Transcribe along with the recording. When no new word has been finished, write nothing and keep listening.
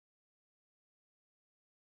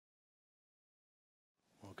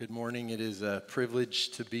Good morning. It is a privilege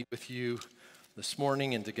to be with you this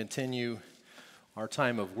morning and to continue our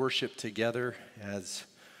time of worship together as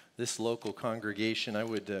this local congregation. I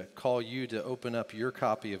would call you to open up your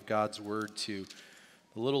copy of God's Word to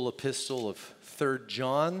the little epistle of 3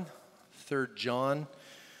 John. 3 John.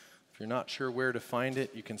 If you're not sure where to find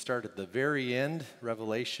it, you can start at the very end,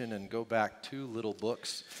 Revelation, and go back 2 little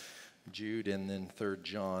books, Jude and then 3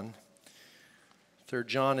 John. 3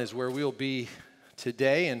 John is where we'll be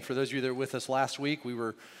today, and for those of you that were with us last week, we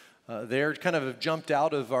were there, kind of jumped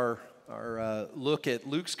out of our look at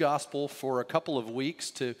Luke's gospel for a couple of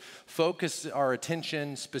weeks to focus our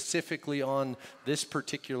attention specifically on this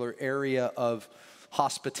particular area of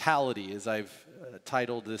hospitality, as I've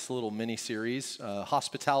titled this little mini-series,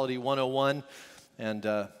 Hospitality 101, and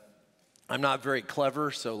I'm not very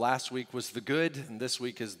clever, so last week was the good, and this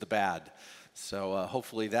week is the bad. So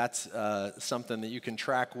hopefully that's something that you can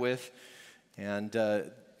track with. And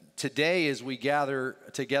today, as we gather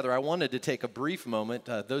together, I wanted to take a brief moment.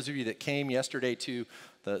 Those of you that came yesterday to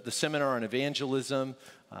the seminar on evangelism,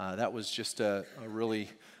 that was just a really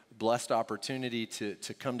blessed opportunity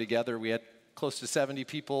to come together. We had close to 70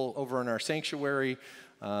 people over in our sanctuary,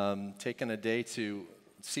 taking a day to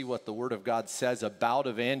see what the Word of God says about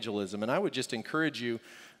evangelism. And I would just encourage you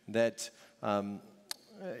that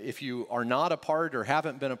if you are not a part or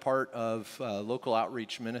haven't been a part of local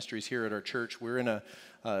outreach ministries here at our church, we're in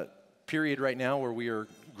a period right now where we are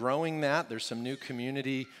growing that. There's some new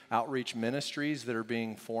community outreach ministries that are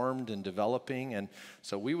being formed and developing, and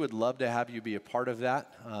so we would love to have you be a part of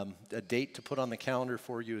that. A date to put on the calendar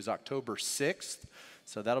for you is October 6th,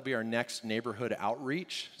 so that'll be our next neighborhood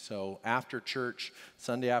outreach. So after church,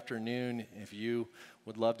 Sunday afternoon, if you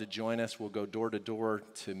would love to join us, we'll go door to door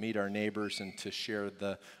to meet our neighbors and to share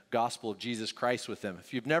the gospel of Jesus Christ with them.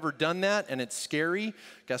 If you've never done that and it's scary,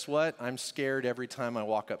 guess what? I'm scared every time I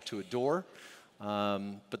walk up to a door.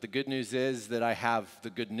 But the good news is that I have the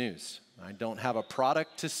good news. I don't have a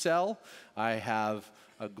product to sell. I have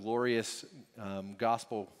a glorious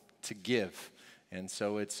gospel to give. And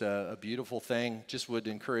so it's a beautiful thing. Just would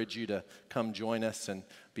encourage you to come join us and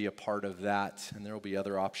be a part of that. And there will be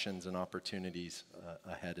other options and opportunities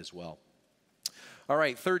ahead as well. All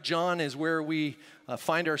right, 3 John is where we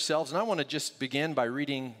find ourselves. And I want to just begin by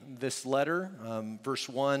reading this letter, verse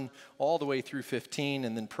 1 all the way through 15,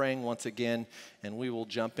 and then praying once again. And we will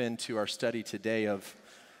jump into our study today of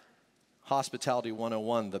Hospitality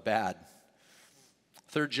 101, the bad.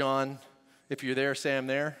 3 John, if you're there, say I'm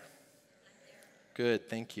there. Good,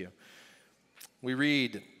 thank you. We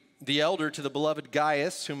read, "The elder to the beloved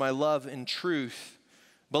Gaius, whom I love in truth.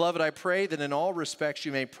 Beloved, I pray that in all respects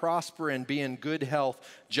you may prosper and be in good health,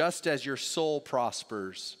 just as your soul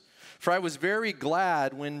prospers. For I was very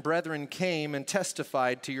glad when brethren came and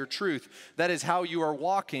testified to your truth. That is how you are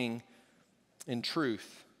walking in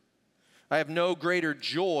truth. I have no greater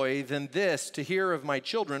joy than this, to hear of my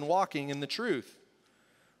children walking in the truth.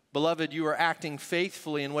 Beloved, you are acting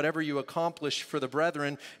faithfully in whatever you accomplish for the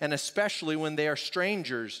brethren, and especially when they are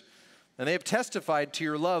strangers, and they have testified to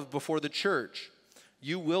your love before the church.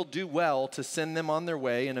 You will do well to send them on their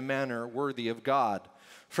way in a manner worthy of God,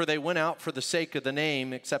 for they went out for the sake of the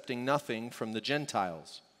name, accepting nothing from the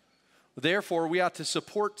Gentiles. Therefore, we ought to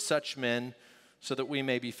support such men so that we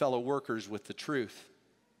may be fellow workers with the truth.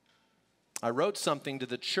 I wrote something to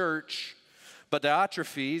the church, but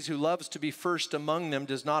Diotrephes, who loves to be first among them,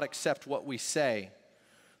 does not accept what we say.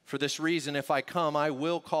 For this reason, if I come, I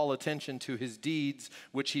will call attention to his deeds,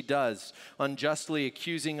 which he does, unjustly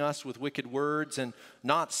accusing us with wicked words, and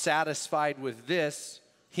not satisfied with this,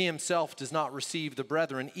 he himself does not receive the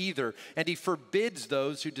brethren either, and he forbids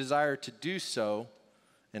those who desire to do so,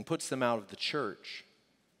 and puts them out of the church.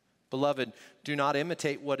 Beloved, do not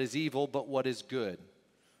imitate what is evil, but what is good.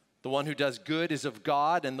 The one who does good is of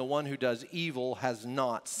God, and the one who does evil has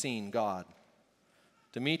not seen God.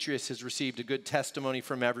 Demetrius has received a good testimony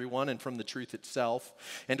from everyone and from the truth itself,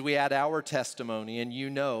 and we add our testimony, and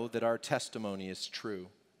you know that our testimony is true.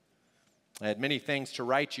 I had many things to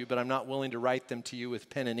write you, but I'm not willing to write them to you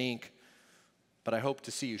with pen and ink. But I hope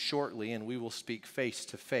to see you shortly, and we will speak face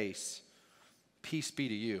to face. Peace be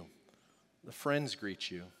to you. The friends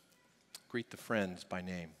greet you. Greet the friends by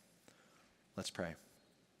name. Let's pray.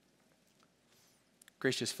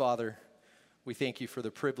 Gracious Father, we thank you for the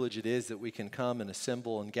privilege it is that we can come and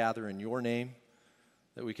assemble and gather in your name,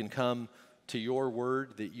 that we can come to your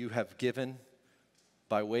word that you have given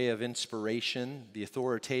by way of inspiration, the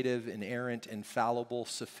authoritative, inerrant, infallible,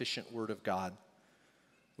 sufficient word of God.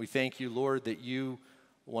 We thank you, Lord, that you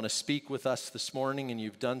want to speak with us this morning, and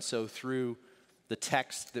you've done so through the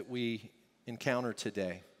text that we encounter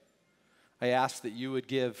today. I ask that you would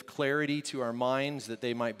give clarity to our minds, that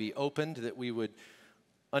they might be opened, that we would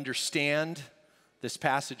understand this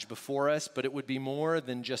passage before us, but it would be more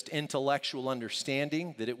than just intellectual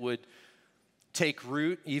understanding, that it would take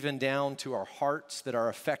root even down to our hearts, that our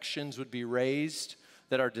affections would be raised,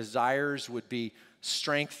 that our desires would be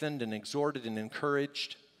strengthened and exhorted and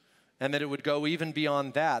encouraged, and that it would go even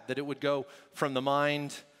beyond that, that it would go from the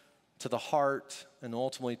mind to the heart and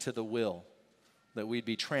ultimately to the will, that we'd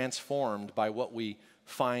be transformed by what we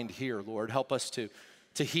find here, Lord. Help us to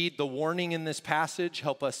heed the warning in this passage.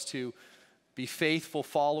 Help us to be faithful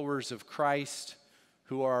followers of Christ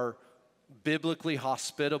who are biblically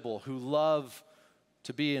hospitable, who love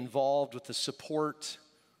to be involved with the support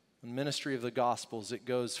and ministry of the gospel as it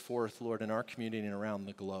goes forth, Lord, in our community and around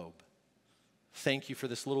the globe. Thank you for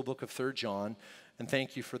this little book of 3 John, and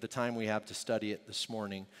thank you for the time we have to study it this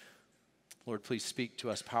morning. Lord, please speak to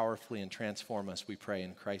us powerfully and transform us, we pray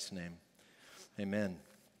in Christ's name. Amen.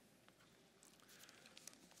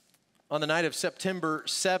 On the night of September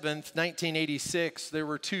 7th, 1986, there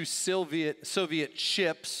were two Soviet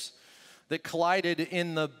ships that collided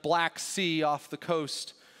in the Black Sea off the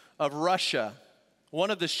coast of Russia.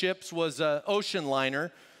 One of the ships was an ocean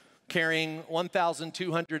liner carrying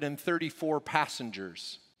 1,234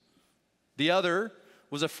 passengers. The other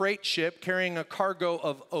was a freight ship carrying a cargo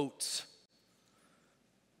of oats.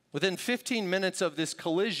 Within 15 minutes of this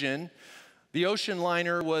collision, the ocean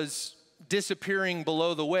liner was disappearing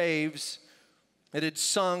below the waves. It had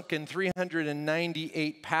sunk and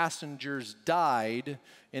 398 passengers died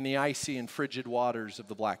in the icy and frigid waters of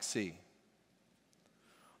the Black Sea.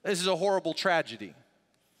 This is a horrible tragedy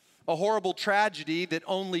that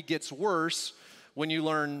only gets worse when you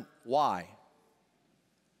learn why.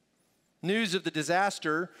 News of the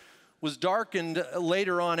disaster was darkened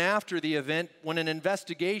later on after the event when an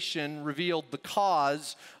investigation revealed the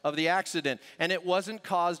cause of the accident. And it wasn't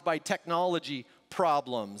caused by technology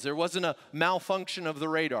problems. There wasn't a malfunction of the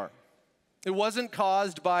radar. It wasn't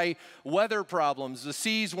caused by weather problems. The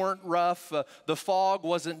seas weren't rough. The fog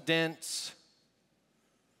wasn't dense.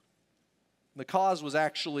 The cause was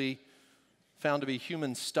actually found to be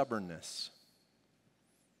human stubbornness,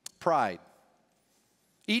 pride.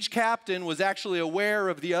 Each captain was actually aware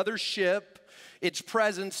of the other ship, its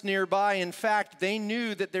presence nearby. In fact, they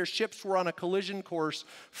knew that their ships were on a collision course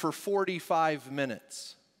for 45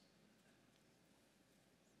 minutes.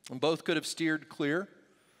 And both could have steered clear,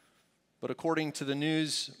 but according to the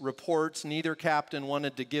news reports, neither captain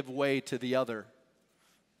wanted to give way to the other.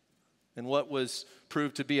 In what was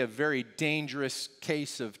proved to be a very dangerous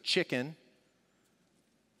case of chicken,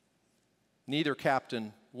 neither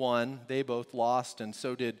captain won. They both lost, and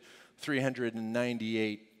so did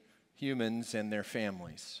 398 humans and their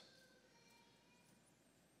families.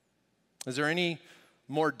 Is there any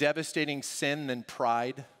more devastating sin than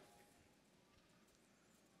pride?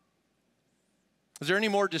 Is there any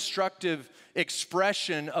more destructive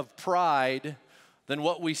expression of pride than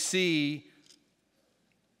what we see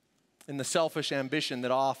in the selfish ambition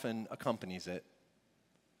that often accompanies it?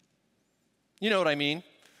 You know what I mean?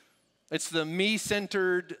 It's the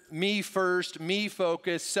me-centered, me-first,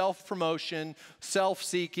 me-focused, self-promotion,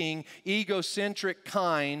 self-seeking, egocentric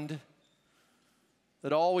kind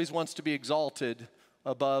that always wants to be exalted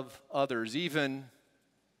above others, even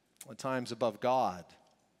at times above God.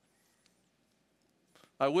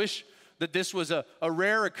 I wish that this was a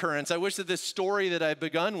rare occurrence. I wish that this story that I've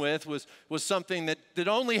begun with was something that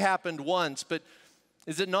only happened once. But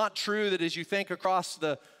is it not true that as you think across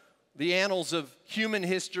the annals of human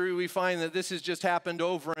history, we find that this has just happened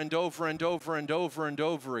over and over and over and over and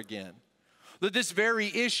over again? That this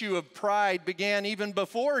very issue of pride began even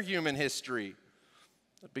before human history.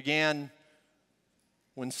 It began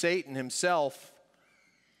when Satan himself,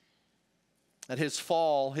 at his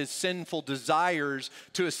fall, his sinful desires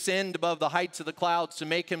to ascend above the heights of the clouds, to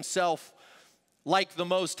make himself like the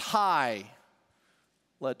Most High,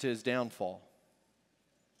 led to his downfall.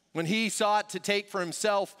 When he sought to take for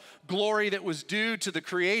himself glory that was due to the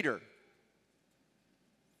Creator.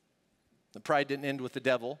 The pride didn't end with the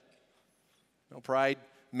devil. No, pride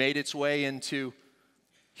made its way into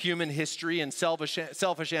human history, and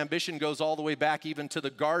selfish ambition goes all the way back even to the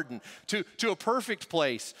garden, to a perfect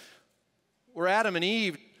place where Adam and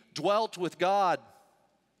Eve dwelt with God.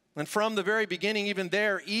 And from the very beginning, even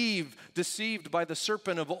there, Eve, deceived by the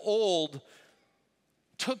serpent of old,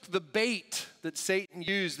 took the bait that Satan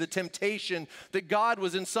used, the temptation that God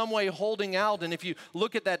was in some way holding out. And if you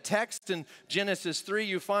look at that text in Genesis 3,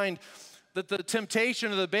 you find that the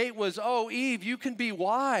temptation of the bait was, oh, Eve, you can be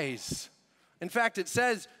wise. In fact, it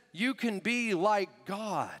says, you can be like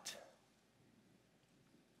God.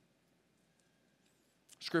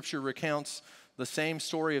 Scripture recounts the same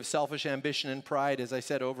story of selfish ambition and pride, as I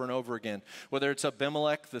said, over and over again. Whether it's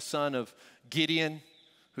Abimelech, the son of Gideon,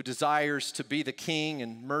 who desires to be the king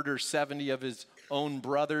and murders 70 of his own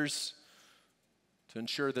brothers to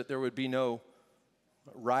ensure that there would be no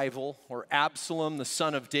rival, or Absalom, the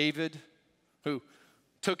son of David, who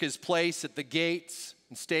took his place at the gates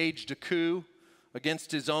and staged a coup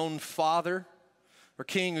against his own father, or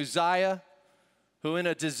King Uzziah, who in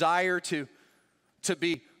a desire to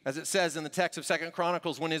be, as it says in the text of 2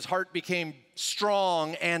 Chronicles, when his heart became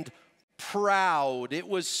strong and proud, it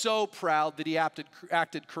was so proud that he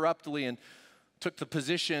acted corruptly and took the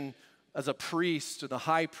position as a priest, or the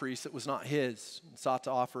high priest that was not his, and sought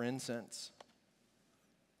to offer incense.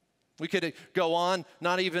 We could go on,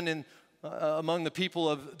 not even in among the people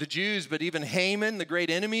of the Jews, but even Haman, the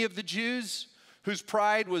great enemy of the Jews, whose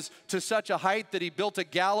pride was to such a height that he built a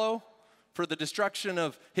gallows for the destruction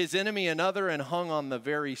of his enemy, another, and hung on the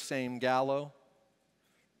very same gallows.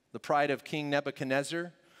 The pride of King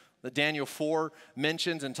Nebuchadnezzar, that Daniel 4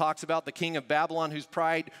 mentions and talks about, the king of Babylon, whose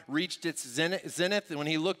pride reached its zenith, and when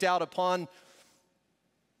he looked out upon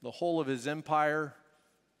the whole of his empire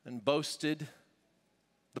and boasted.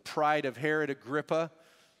 The pride of Herod Agrippa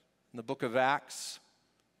in the book of Acts,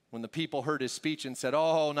 when the people heard his speech and said,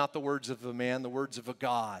 "Oh, not the words of a man, the words of a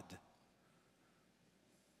God."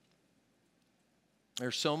 There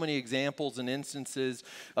are so many examples and instances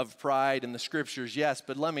of pride in the Scriptures, yes,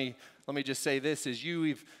 but let me just say this. As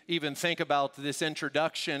you even think about this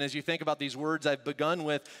introduction, as you think about these words I've begun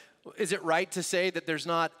with, is it right to say that there's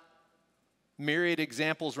not myriad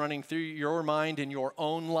examples running through your mind in your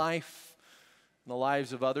own life, in the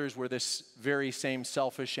lives of others, where this very same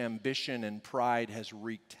selfish ambition and pride has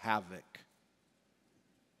wreaked havoc?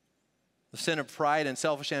 The sin of pride and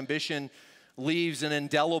selfish ambition leaves an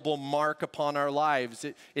indelible mark upon our lives.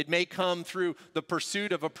 It may come through the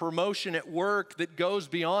pursuit of a promotion at work that goes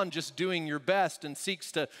beyond just doing your best and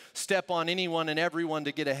seeks to step on anyone and everyone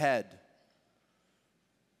to get ahead.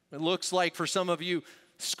 It looks like, for some of you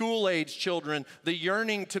school-age children, the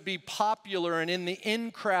yearning to be popular and in the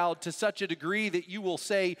in crowd to such a degree that you will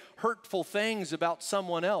say hurtful things about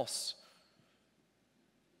someone else.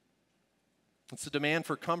 It's a demand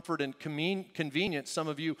for comfort and convenience. Some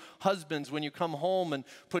of you husbands, when you come home and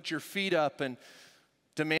put your feet up and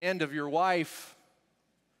demand of your wife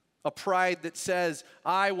a pride that says,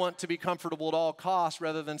 "I want to be comfortable at all costs,"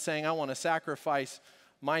 rather than saying, "I want to sacrifice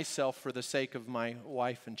myself for the sake of my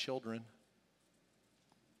wife and children."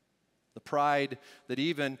 The pride that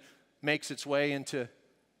even makes its way into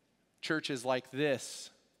churches like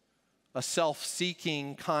this, a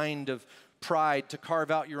self-seeking kind of pride to carve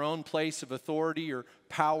out your own place of authority or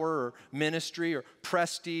power or ministry or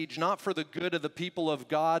prestige, not for the good of the people of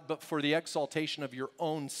God, but for the exaltation of your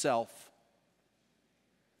own self.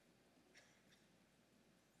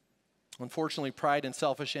 Unfortunately, pride and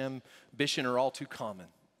selfish ambition are all too common.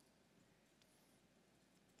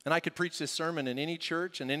 And I could preach this sermon in any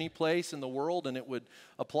church, in any place in the world, and it would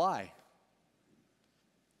apply.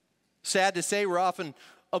 Sad to say, we're often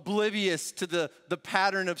oblivious to the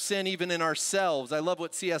pattern of sin even in ourselves. I love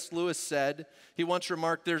what C.S. Lewis said. He once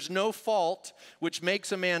remarked, "There's no fault which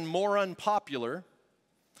makes a man more unpopular,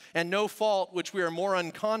 and no fault which we are more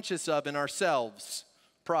unconscious of in ourselves,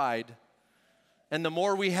 pride. And the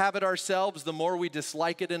more we have it ourselves, the more we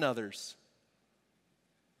dislike it in others."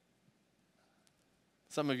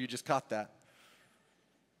 Some of you just caught that.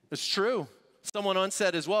 It's true. Someone once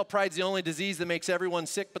said as well, pride's the only disease that makes everyone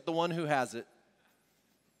sick but the one who has it.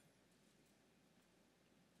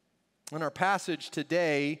 In our passage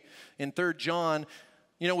today in 3 John,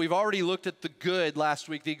 we've already looked at the good last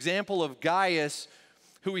week. The example of Gaius,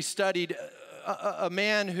 who we studied, a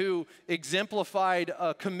man who exemplified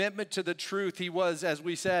a commitment to the truth. He was, as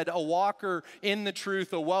we said, a walker in the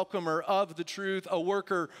truth, a welcomer of the truth, a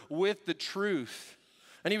worker with the truth.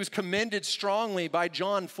 And he was commended strongly by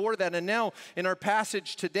John for that. And now in our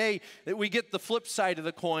passage today, we get the flip side of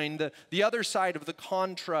the coin. The other side of the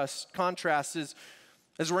contrast is,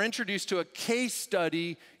 as we're introduced to a case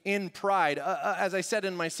study in pride. As I said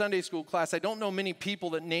in my Sunday school class, I don't know many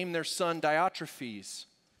people that name their son Diotrephes.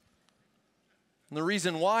 And the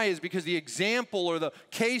reason why is because the example or the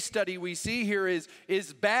case study we see here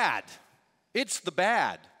is bad. It's the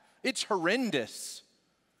bad. It's horrendous.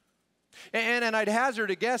 And I'd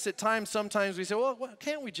hazard a guess at times, sometimes we say, well,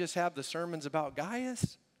 can't we just have the sermons about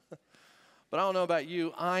Gaius? But I don't know about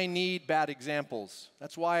you, I need bad examples.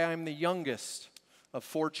 That's why I'm the youngest of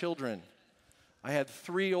 4 children. I had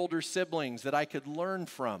 3 older siblings that I could learn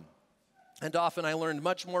from. And often I learned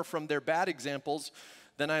much more from their bad examples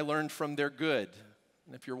than I learned from their good.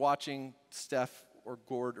 And if you're watching, Steph, or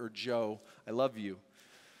Gord or Joe. I love you.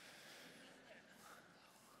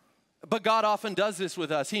 But God often does this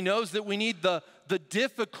with us. He knows that we need the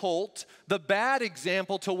difficult, the bad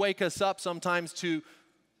example to wake us up sometimes to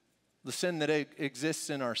the sin that exists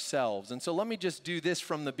in ourselves. And so let me just do this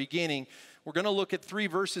from the beginning. We're going to look at 3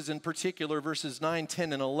 verses in particular, verses 9,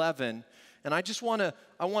 10, and 11. And I want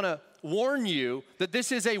to warn you that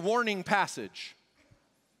this is a warning passage.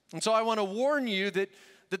 And so I want to warn you that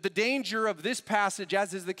the danger of this passage,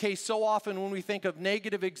 as is the case so often when we think of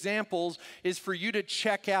negative examples, is for you to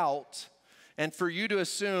check out and for you to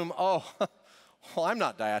assume, oh, well, I'm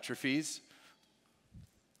not Diotrephes.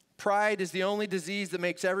 Pride is the only disease that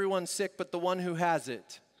makes everyone sick but the one who has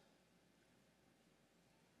it.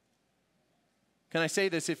 Can I say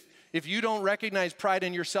this? If you don't recognize pride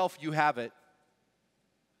in yourself, you have it.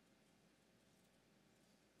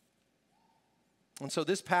 And so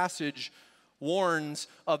this passage warns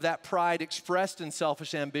of that pride expressed in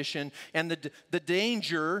selfish ambition and the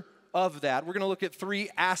danger of that. We're going to look at 3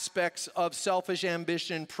 aspects of selfish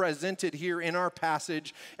ambition presented here in our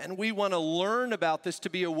passage, and we want to learn about this to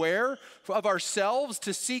be aware of ourselves,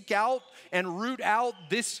 to seek out and root out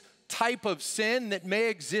this type of sin that may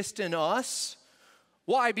exist in us.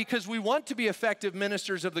 Why? Because we want to be effective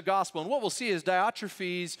ministers of the gospel. And what we'll see is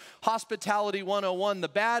Diotrephes, Hospitality 101. The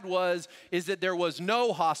bad is that there was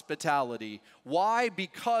no hospitality. Why?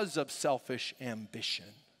 Because of selfish ambition.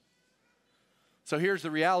 So here's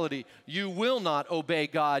the reality. You will not obey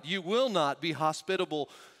God. You will not be hospitable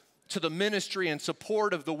to the ministry and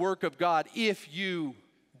support of the work of God if you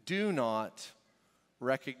do not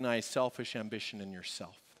recognize selfish ambition in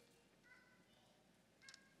yourself.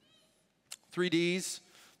 3 Ds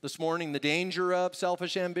this morning: the danger of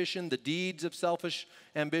selfish ambition, the deeds of selfish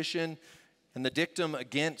ambition, and the dictum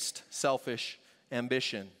against selfish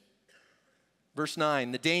ambition. Verse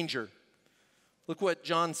 9, the danger. Look what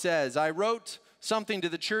John says. I wrote something to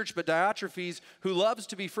the church, but Diotrephes, who loves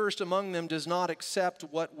to be first among them, does not accept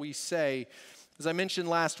what we say. As I mentioned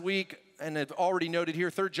last week, and have already noted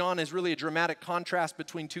here, 3 John is really a dramatic contrast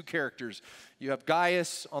between 2 characters. You have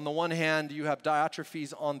Gaius on the one hand, you have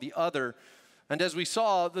Diotrephes on the other. And as we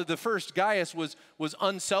saw, the first Gaius was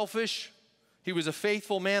unselfish. He was a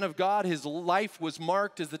faithful man of God. His life was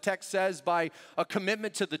marked, as the text says, by a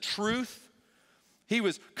commitment to the truth. He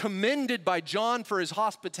was commended by John for his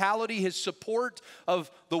hospitality, his support of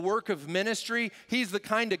the work of ministry. He's the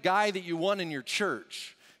kind of guy that you want in your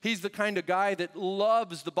church. He's the kind of guy that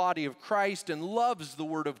loves the body of Christ and loves the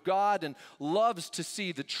Word of God and loves to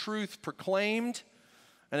see the truth proclaimed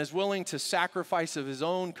and is willing to sacrifice of his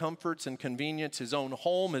own comforts and convenience, his own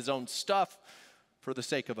home, his own stuff for the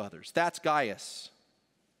sake of others. That's Gaius.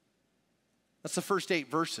 That's the first 8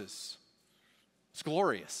 verses. It's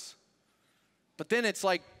glorious. But then it's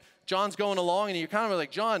like John's going along and you're kind of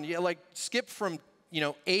like, John, yeah, like skip from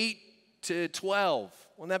 8 to 12.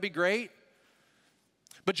 Wouldn't that be great?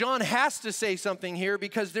 But John has to say something here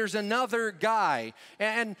because there's another guy.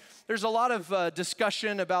 And there's a lot of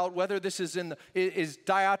discussion about whether this is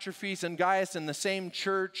Diotrephes and Gaius in the same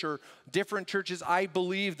church or different churches. I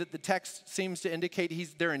believe that the text seems to indicate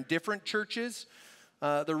they're in different churches.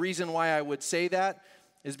 The reason why I would say that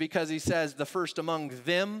is because he says the first among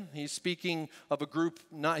them. He's speaking of a group,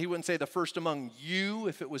 he wouldn't say the first among you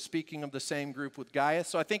if it was speaking of the same group with Gaius.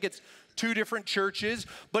 So I think it's 2 different churches,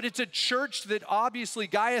 but it's a church that obviously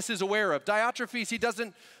Gaius is aware of.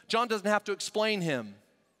 Diotrephes, John doesn't have to explain him.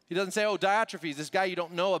 He doesn't say, oh, Diotrephes, this guy you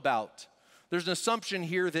don't know about. There's an assumption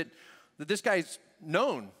here that this guy's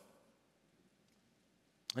known.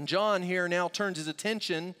 And John here now turns his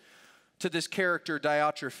attention to this character,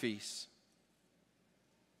 Diotrephes.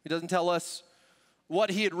 He doesn't tell us what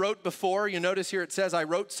he had wrote before. You notice here it says, I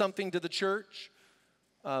wrote something to the church.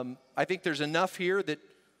 I think there's enough here that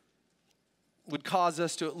would cause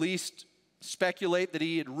us to at least speculate that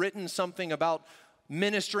he had written something about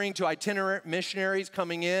ministering to itinerant missionaries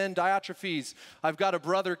coming in. Diotrephes, I've got a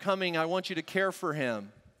brother coming. I want you to care for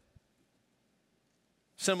him.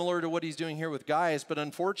 Similar to what he's doing here with Gaius, but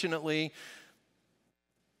unfortunately,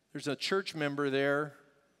 there's a church member there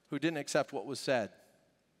who didn't accept what was said.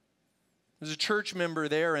 There's a church member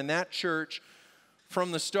there in that church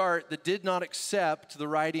from the start that did not accept the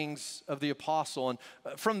writings of the apostle. And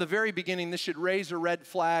from the very beginning, this should raise a red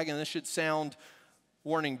flag and this should sound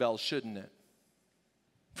warning bells, shouldn't it?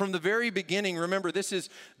 From the very beginning, remember, this is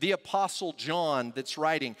the apostle John that's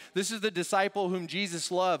writing. This is the disciple whom Jesus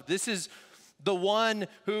loved. This is the one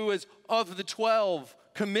who is of the 12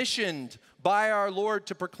 commissioned by our Lord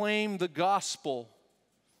to proclaim the gospel.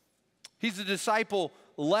 He's the disciple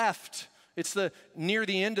left. It's near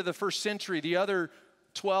the end of the first century. The other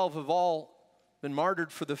 12 have all been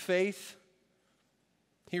martyred for the faith.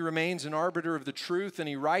 He remains an arbiter of the truth, and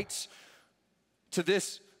he writes to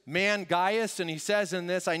this man Gaius, and he says in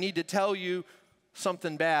this, I need to tell you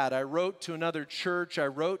something bad. I wrote to another church. I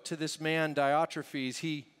wrote to this man Diotrephes.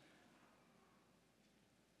 He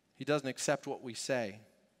doesn't accept what we say.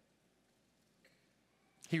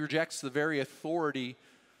 He rejects the very authority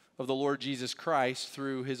of the Lord Jesus Christ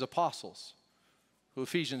through his apostles, who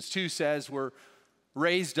Ephesians 2 says were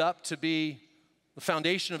raised up to be the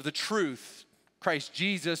foundation of the truth, Christ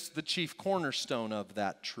Jesus, the chief cornerstone of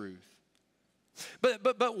that truth.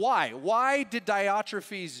 But why? Why did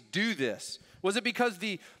Diotrephes do this? Was it because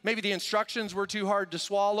maybe the instructions were too hard to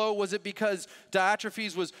swallow? Was it because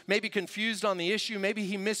Diotrephes was maybe confused on the issue? Maybe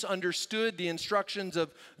he misunderstood the instructions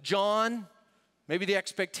of John? Maybe the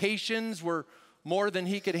expectations were more than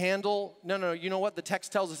he could handle? No, you know what? The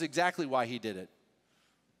text tells us exactly why he did it.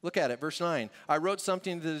 Look at it, verse 9. I wrote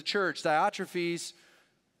something to the church. Diotrephes,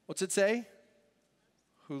 what's it say?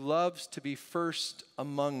 Who loves to be first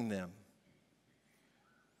among them.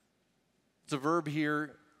 It's a verb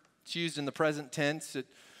here. It's used in the present tense. It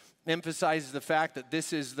emphasizes the fact that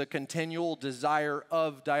this is the continual desire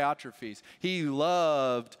of Diotrephes. He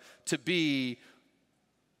loved to be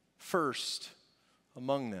first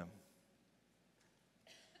among them.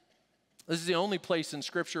 This is the only place in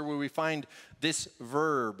Scripture where we find this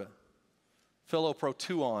verb,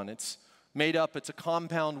 philoprotuon. It's a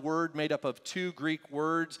compound word made up of two Greek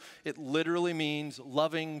words. It literally means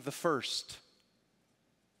loving the first.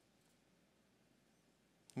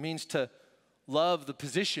 It means to love the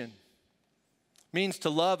position. It means to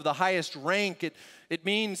love the highest rank. It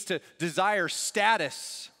means to desire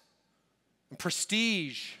status and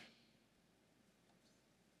prestige.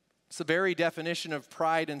 It's the very definition of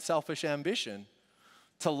pride and selfish ambition.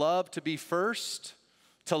 To love, to be first,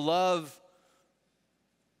 to love,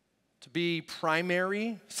 to be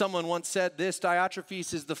primary. Someone once said this,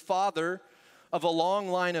 Diotrephes is the father of a long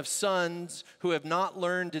line of sons who have not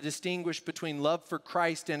learned to distinguish between love for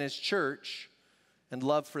Christ and his church and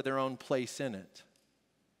love for their own place in it.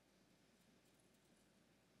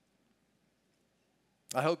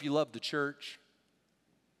 I hope you love the church.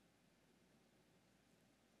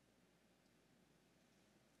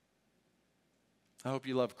 I hope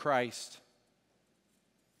you love Christ.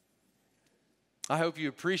 I hope you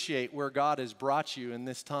appreciate where God has brought you in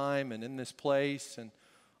this time and in this place, and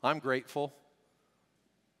I'm grateful.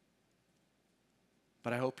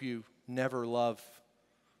 But I hope you never love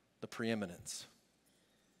the preeminence.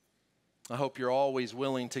 I hope you're always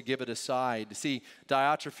willing to give it aside. See,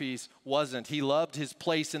 Diotrephes wasn't. He loved his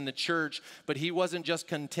place in the church, but he wasn't just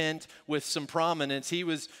content with some prominence. He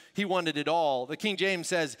wanted it all. The King James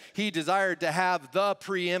says he desired to have the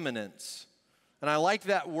preeminence. And I like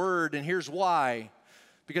that word, and here's why.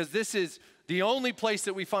 Because this is the only place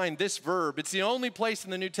that we find this verb. It's the only place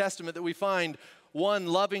in the New Testament that we find one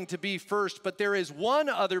loving to be first, but there is one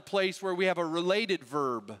other place where we have a related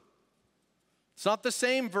verb. It's not the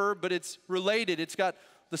same verb, but it's related. It's got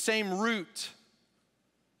the same root.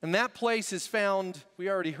 And that place is found, we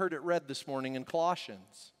already heard it read this morning, in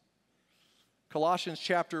Colossians. Colossians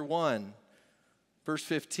chapter 1, verse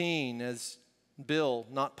 15, as Bill,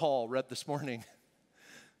 not Paul, read this morning.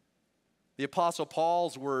 The Apostle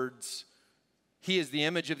Paul's words, he is the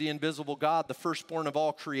image of the invisible God, the firstborn of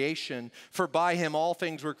all creation. For by him all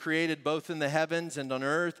things were created, both in the heavens and on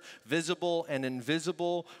earth, visible and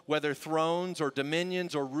invisible, whether thrones or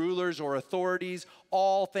dominions or rulers or authorities.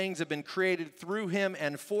 All things have been created through him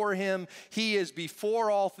and for him. He is before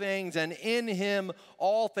all things, and in him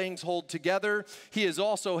all things hold together. He is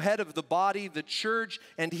also head of the body, the church,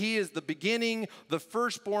 and he is the beginning, the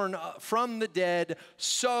firstborn from the dead,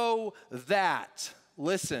 so that...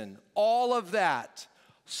 Listen, all of that,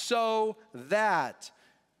 so that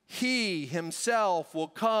he himself will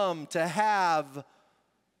come to have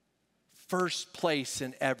first place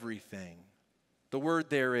in everything. The word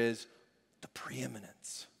there is the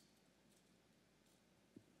preeminence.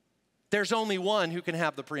 There's only one who can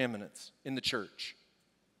have the preeminence in the church.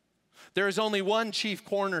 There is only one chief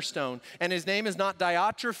cornerstone, and his name is not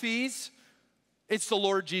Diotrephes, it's the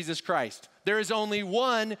Lord Jesus Christ. There is only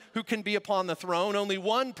one who can be upon the throne, only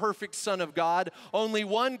one perfect Son of God, only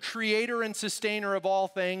one creator and sustainer of all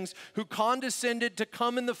things, who condescended to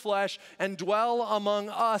come in the flesh and dwell among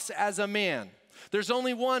us as a man. There's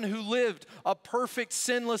only one who lived a perfect,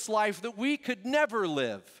 sinless life that we could never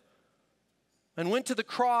live. and went to the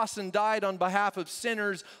cross and died on behalf of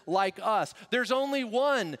sinners like us. There's only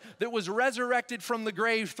one that was resurrected from the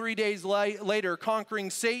grave 3 days later, conquering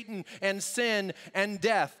Satan and sin and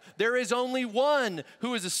death. There is only one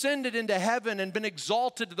who has ascended into heaven and been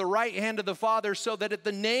exalted to the right hand of the Father, so that at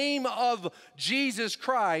the name of Jesus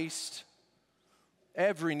Christ,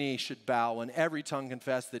 every knee should bow and every tongue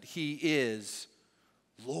confess that he is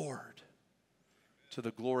Lord, to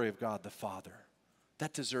the glory of God the Father.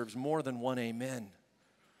 That deserves more than one amen.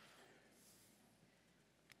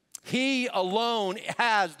 He alone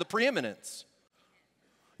has the preeminence.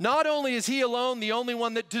 Not only is he alone the only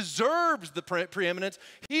one that deserves the preeminence,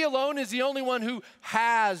 he alone is the only one who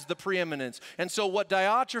has the preeminence. And so what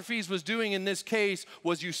Diotrephes was doing in this case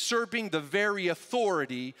was usurping the very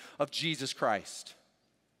authority of Jesus Christ.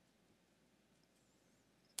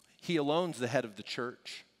 He alone's the head of the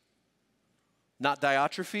church. Not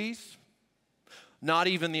Diotrephes, not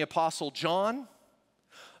even the Apostle John,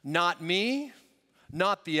 not me,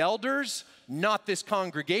 not the elders, not this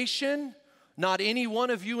congregation, not any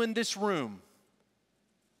one of you in this room.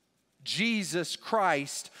 Jesus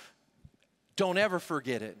Christ, don't ever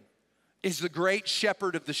forget it, is the great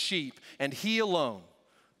shepherd of the sheep, and he alone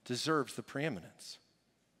deserves the preeminence.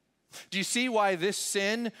 Do you see why this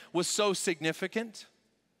sin was so significant?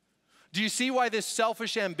 Do you see why this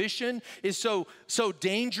selfish ambition is so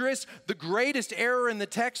dangerous? The greatest error in the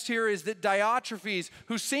text here is that Diotrephes,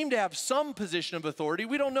 who seemed to have some position of authority,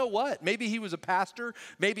 we don't know what. Maybe he was a pastor,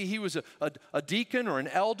 maybe he was a deacon or an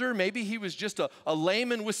elder, maybe he was just a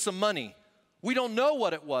layman with some money. We don't know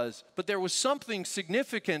what it was, but there was something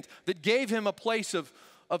significant that gave him a place of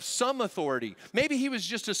some authority. Maybe he was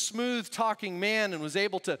just a smooth-talking man and was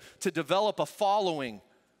able to develop a following.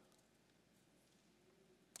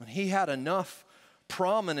 And he had enough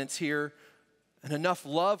prominence here and enough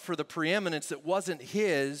love for the preeminence that wasn't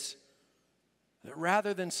his, that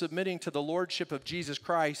rather than submitting to the lordship of Jesus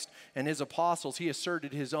Christ and his apostles, he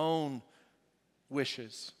asserted his own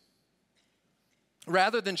wishes.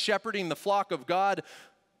 Rather than shepherding the flock of God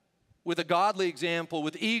with a godly example,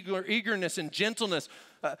 with eagerness and gentleness,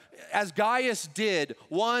 as Gaius did,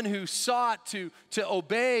 one who sought to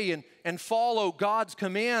obey and follow God's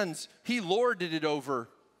commands, he lorded it over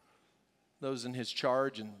those in his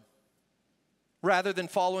charge. And rather than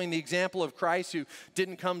following the example of Christ, who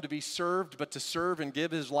didn't come to be served, but to serve and give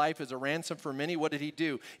his life as a ransom for many, what did he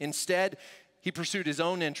do? Instead, he pursued his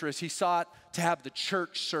own interests. He sought to have the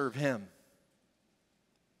church serve him.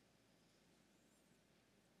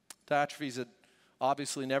 Diotrephes had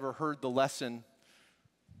obviously never heard the lesson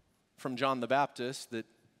from John the Baptist that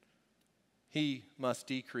he must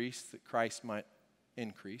decrease, that Christ might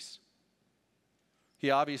increase. He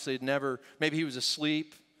obviously had never, maybe he was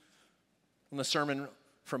asleep when the sermon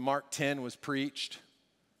from Mark 10 was preached.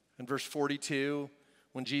 In verse 42,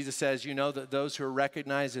 when Jesus says, you know that those who are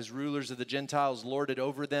recognized as rulers of the Gentiles lord it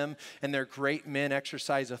over them, and their great men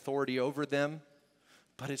exercise authority over them.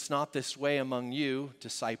 But it's not this way among you,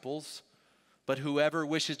 disciples. But whoever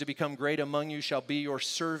wishes to become great among you shall be your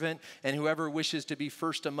servant, and whoever wishes to be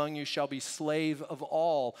first among you shall be slave of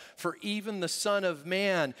all. For even the Son of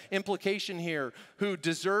Man, implication here, who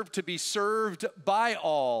deserved to be served by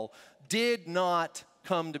all, did not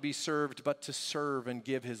come to be served, but to serve and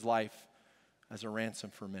give his life as a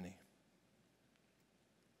ransom for many.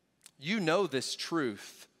 You know this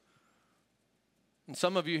truth. And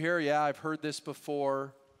some of you here, yeah, I've heard this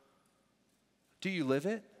before. Do you live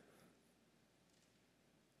it?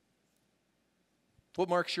 What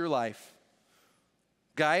marks your life?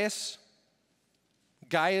 Gaius-like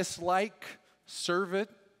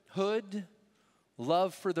servanthood,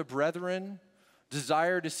 love for the brethren,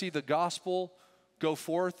 desire to see the gospel go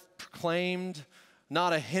forth proclaimed,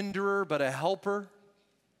 not a hinderer but a helper?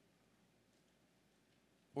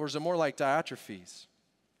 Or is it more like Diotrephes?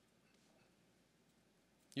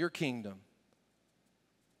 Your kingdom,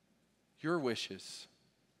 your wishes,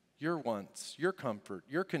 your wants, your comfort,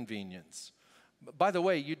 your convenience. By the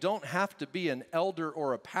way, you don't have to be an elder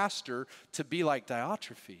or a pastor to be like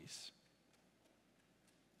Diotrephes.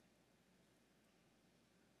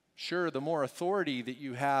 Sure, the more authority that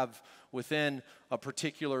you have within a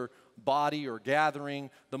particular body or gathering,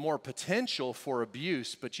 the more potential for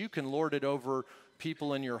abuse, but you can lord it over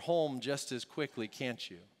people in your home just as quickly, can't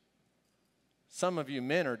you? Some of you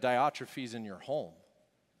men are Diotrephes in your home.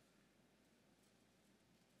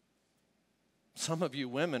 Some of you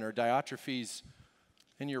women are Diotrephes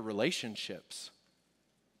in your relationships.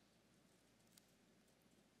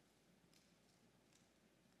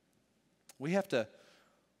 We have to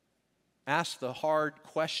ask the hard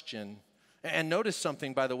question And notice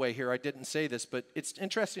something, by the way, here. I didn't say this, but it's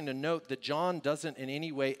interesting to note that John doesn't in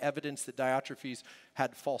any way evidence that Diotrephes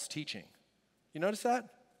had false teaching. You notice that?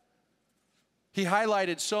 He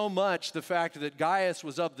highlighted so much the fact that Gaius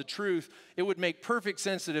was of the truth, it would make perfect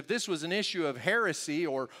sense that if this was an issue of heresy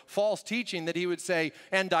or false teaching, that he would say,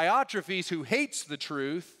 and Diotrephes, who hates the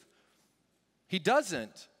truth. He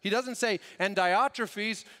doesn't. He doesn't say, and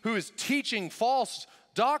Diotrephes, who is teaching false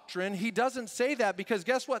doctrine. He doesn't say that because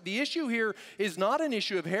guess what? The issue here is not an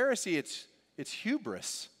issue of heresy. It's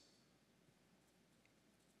hubris.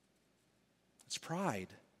 It's pride.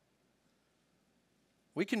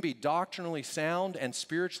 We can be doctrinally sound and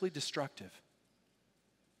spiritually destructive.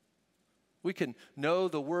 We can know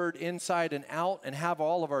the word inside and out and have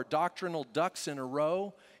all of our doctrinal ducks in a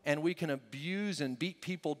row, and we can abuse and beat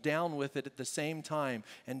people down with it at the same time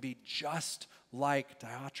and be just like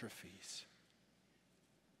Diotrephes.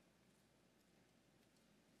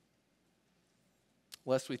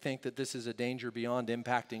 Lest we think that this is a danger beyond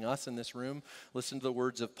impacting us in this room, listen to the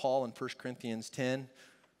words of Paul in 1 Corinthians 10.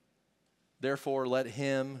 Therefore, let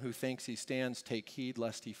him who thinks he stands take heed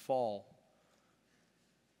lest he fall.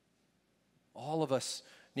 All of us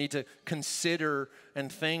need to consider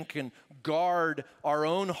and think and guard our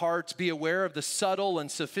own hearts, be aware of the subtle and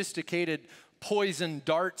sophisticated poison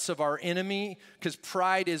darts of our enemy, because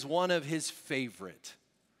pride is one of his favorite.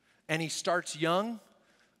 And he starts young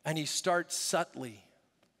and he starts subtly.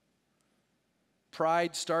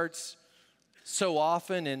 Pride starts so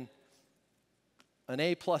often in an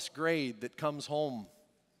A+ grade that comes home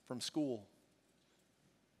from school,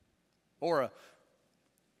 or a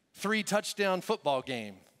 3-touchdown football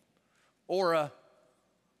game, or a,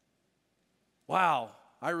 wow,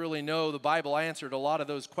 I really know the Bible. I answered a lot of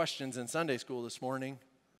those questions in Sunday school this morning.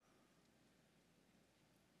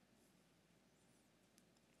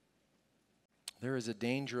 There is a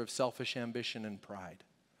danger of selfish ambition and pride.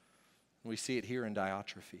 We see it here in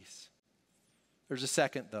Diotrephes. There's a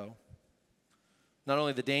second, though. Not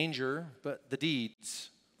only the danger, but the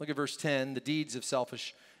deeds. Look at verse 10, the deeds of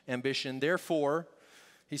selfish ambition. Therefore,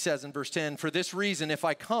 he says in verse 10, for this reason, if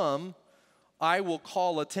I come, I will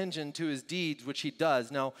call attention to his deeds, which he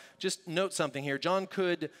does. Now, just note something here. John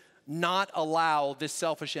could not allow this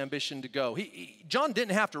selfish ambition to go. John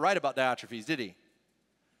didn't have to write about Diotrephes, did he?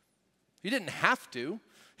 He didn't have to.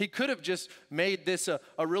 He could have just made this a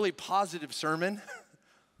really positive sermon.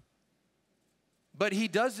 But he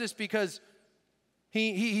does this because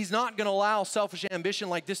he's not going to allow selfish ambition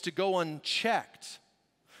like this to go unchecked.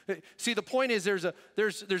 See, the point is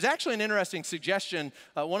there's actually an interesting suggestion.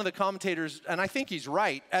 One of the commentators, and I think he's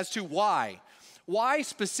right, as to why. Why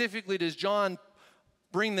specifically does John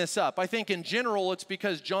bring this up? I think in general it's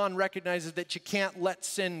because John recognizes that you can't let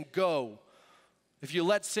sin go. If you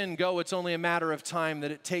let sin go, it's only a matter of time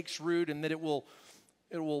that it takes root and that it will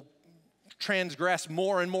transgress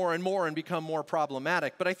more and more and more and become more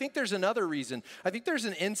problematic. But I think there's another reason. I think there's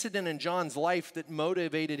an incident in John's life that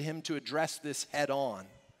motivated him to address this head on.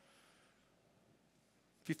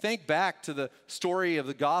 If you think back to the story of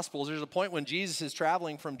the Gospels, there's a point when Jesus is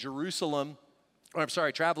traveling to Jerusalem.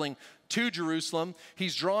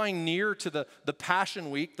 He's drawing near to the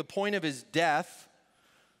Passion Week, the point of his death.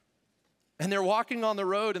 And they're walking on the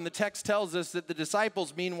road, and the text tells us that the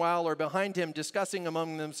disciples, meanwhile, are behind him discussing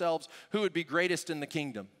among themselves who would be greatest in the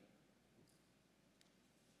kingdom.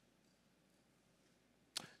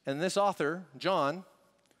 And this author, John,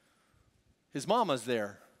 his mama's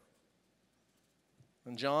there.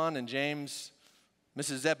 And John and James,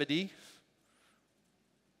 Mrs. Zebedee,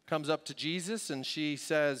 comes up to Jesus, and she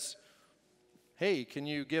says, hey, can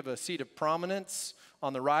you give a seat of prominence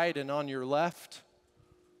on the right and on your left?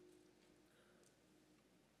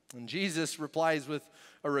 And Jesus replies with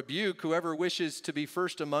a rebuke, whoever wishes to be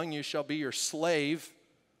first among you shall be your slave.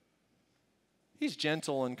 He's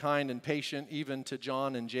gentle and kind and patient, even to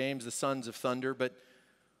John and James, the sons of thunder, but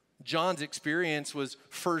John's experience was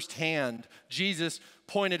firsthand. Jesus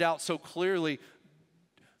pointed out so clearly,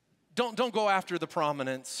 don't go after the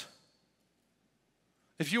prominence.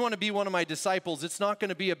 If you want to be one of my disciples, it's not going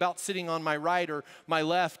to be about sitting on my right or my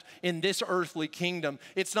left in this earthly kingdom.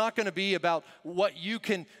 It's not going to be about what you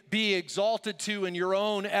can be exalted to in your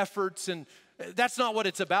own efforts. And that's not what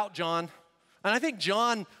it's about, John. And I think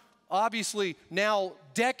John, obviously now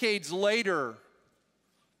decades later,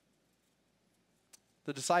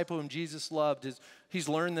 the disciple whom Jesus loved, he's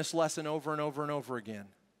learned this lesson over and over and over again.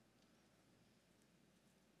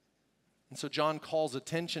 And so John calls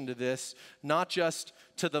attention to this, not just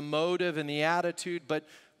to the motive and the attitude, but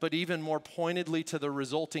even more pointedly to the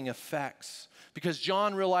resulting effects. Because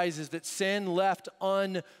John realizes that sin left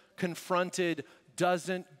unconfronted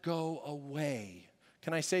doesn't go away.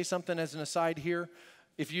 Can I say something as an aside here?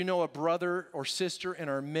 If you know a brother or sister in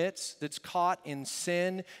our midst that's caught in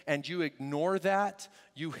sin and you ignore that,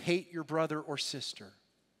 you hate your brother or sister.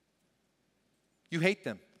 You hate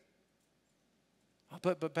them.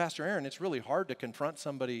 But Pastor Aaron, it's really hard to confront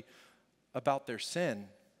somebody about their sin.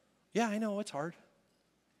 Yeah, I know, it's hard.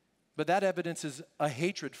 But that evidence is a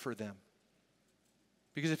hatred for them.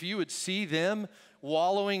 Because if you would see them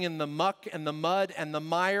wallowing in the muck and the mud and the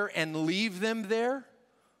mire and leave them there,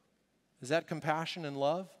 is that compassion and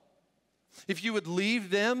love? If you would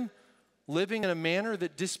leave them living in a manner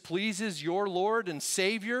that displeases your Lord and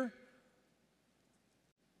Savior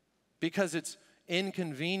because it's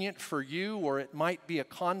inconvenient for you, or it might be a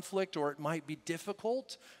conflict, or it might be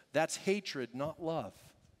difficult, that's hatred, not love.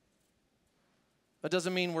 That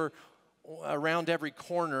doesn't mean we're around every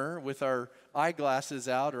corner with our eyeglasses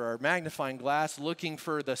out or our magnifying glass looking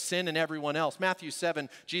for the sin in everyone else. Matthew 7,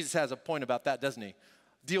 Jesus has a point about that, doesn't he?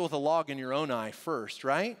 Deal with a log in your own eye first,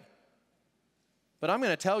 right? But I'm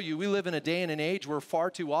going to tell you, we live in a day and an age where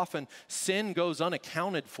far too often sin goes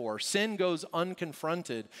unaccounted for. Sin goes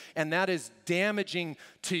unconfronted. And that is damaging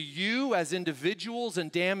to you as individuals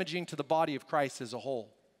and damaging to the body of Christ as a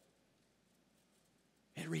whole.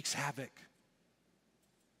 It wreaks havoc.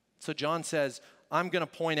 So John says, I'm going to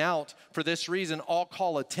point out, for this reason, I'll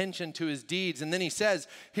call attention to his deeds. And then he says,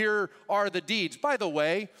 here are the deeds. By the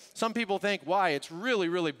way, some people think, why? It's really,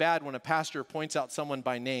 really bad when a pastor points out someone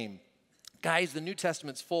by name. Guys, the New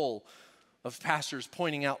Testament's full of pastors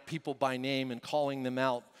pointing out people by name and calling them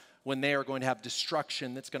out when they are going to have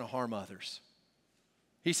destruction that's going to harm others.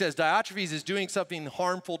 He says Diotrephes is doing something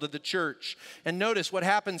harmful to the church. And notice what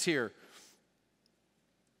happens here.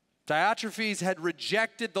 Diotrephes had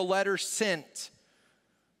rejected the letter sent.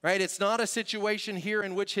 Right? It's not a situation here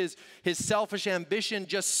in which his selfish ambition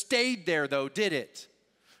just stayed there, though, did it?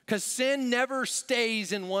 Because sin never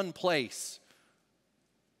stays in one place.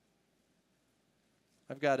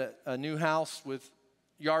 I've got a new house with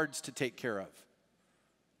yards to take care of.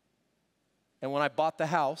 And when I bought the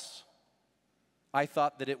house, I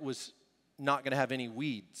thought that it was not going to have any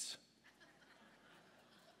weeds.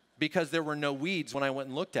 Because there were no weeds when I went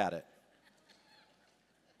and looked at it.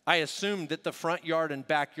 I assumed that the front yard and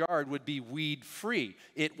backyard would be weed-free.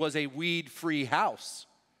 It was a weed-free house.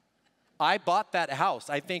 I bought that house.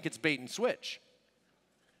 I think it's bait and switch.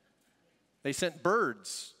 They sent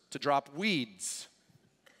birds to drop weeds.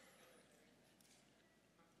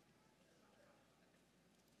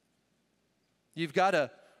 You've got to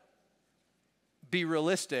be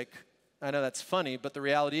realistic. I know that's funny, but the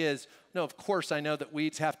reality is, no, of course I know that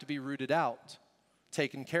weeds have to be rooted out,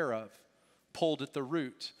 taken care of, pulled at the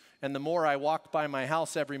root. And the more I walk by my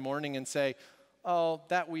house every morning and say, oh,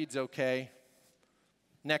 that weed's okay.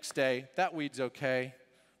 Next day, that weed's okay.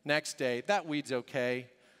 Next day, that weed's okay.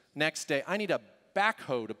 Next day, I need a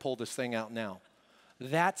backhoe to pull this thing out now.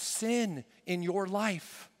 That's sin in your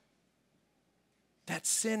life. That's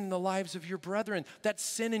sin in the lives of your brethren. That's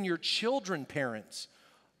sin in your children, parents.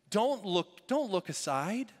 Don't look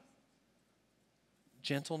aside.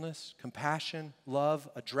 Gentleness, compassion, love,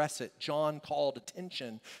 address it. John called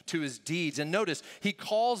attention to his deeds. And notice, he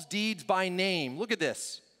calls deeds by name. Look at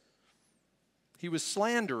this. He was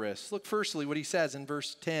slanderous. Look firstly what he says in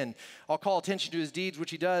verse 10. I'll call attention to his deeds,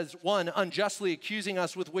 which he does. 1, unjustly accusing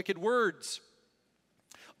us with wicked words.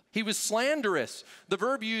 He was slanderous. The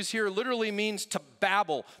verb used here literally means to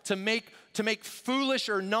babble, to make foolish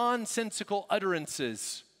or nonsensical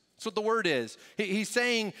utterances. That's what the word is. He's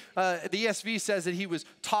saying, the ESV says that he was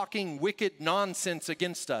talking wicked nonsense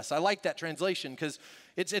against us. I like that translation because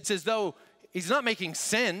it's as though he's not making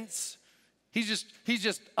sense. He's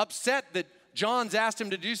just upset that John's asked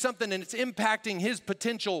him to do something and it's impacting his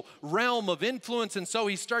potential realm of influence. And so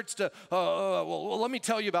he starts to, well, let me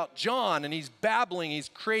tell you about John. And he's babbling, he's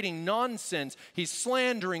creating nonsense. He's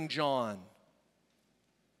slandering John.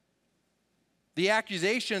 The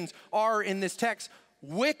accusations are in this text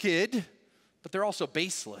wicked, but they're also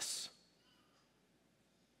baseless.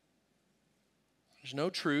 There's no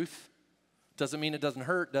truth. Doesn't mean it doesn't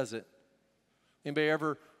hurt, does it? Anybody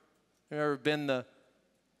ever been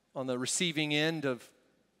on the receiving end of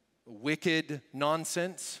wicked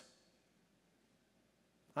nonsense?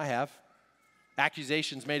 I have.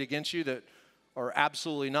 Accusations made against you that are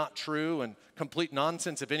absolutely not true and complete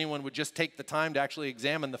nonsense if anyone would just take the time to actually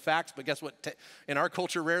examine the facts. But guess what? In our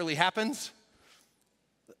culture rarely happens.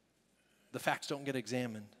 The facts don't get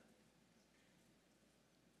examined.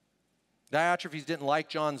 Diotrephes didn't like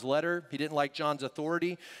John's letter. He didn't like John's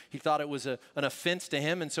authority. He thought it was an offense to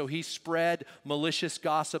him, and so he spread malicious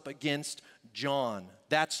gossip against John.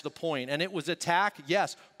 That's the point. And it was attack,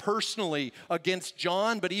 yes, personally against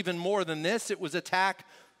John, but even more than this, it was attack,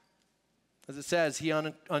 as it says, he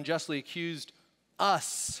unjustly accused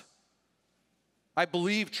us. I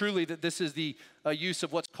believe truly that this is the use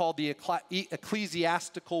of what's called the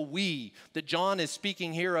ecclesiastical we, that John is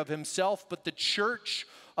speaking here of himself, but the church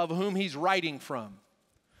of whom he's writing from.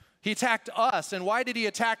 He attacked us. And why did he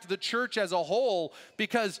attack the church as a whole?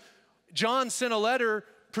 Because John sent a letter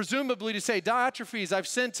presumably to say, Diotrephes, I've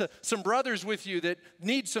sent some brothers with you that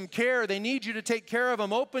need some care. They need you to take care of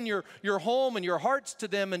them. Open your home and your hearts to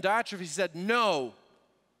them. And Diotrephes said, no,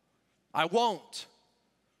 I won't.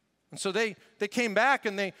 And so they came back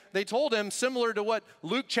and they told him, similar to what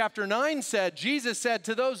Luke chapter 9 said. Jesus said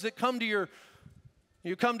to those that come to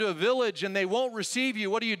you come to a village and they won't receive you,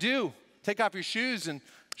 what do? Take off your shoes and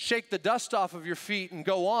shake the dust off of your feet and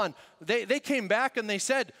go on. They came back and they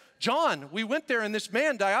said, John, we went there and this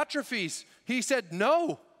man, Diotrephes, he said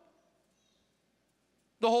no.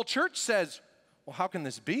 The whole church says, well, how can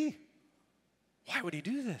this be? Why would he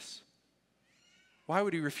do this? Why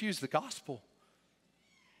would he refuse the gospel?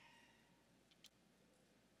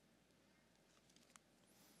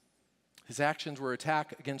 His actions were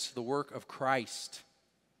attack against the work of Christ,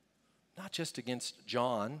 not just against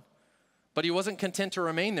John. But he wasn't content to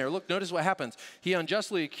remain there. Look, notice what happens. He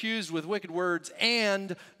unjustly accused with wicked words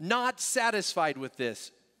and not satisfied with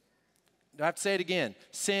this. I have to say it again.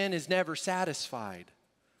 Sin is never satisfied.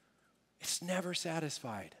 It's never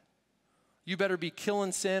satisfied. You better be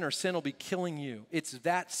killing sin or sin will be killing you. It's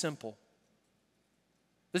that simple.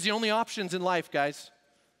 Those are the only options in life, guys.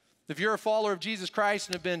 If you're a follower of Jesus Christ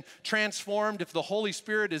and have been transformed, if the Holy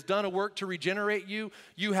Spirit has done a work to regenerate you,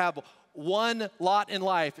 you have one lot in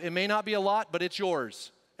life. It may not be a lot, but it's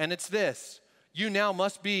yours. And it's this. You now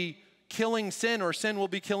must be killing sin or sin will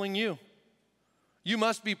be killing you. You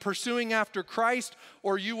must be pursuing after Christ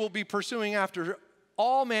or you will be pursuing after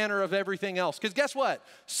all manner of everything else. Because guess what?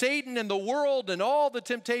 Satan and the world and all the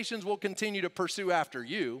temptations will continue to pursue after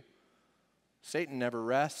you. Satan never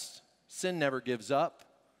rests. Sin never gives up.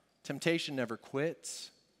 Temptation never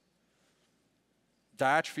quits.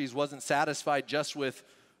 Diotrephes wasn't satisfied just with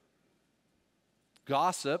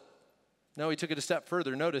gossip. No, he took it a step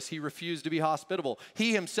further. Notice he refused to be hospitable.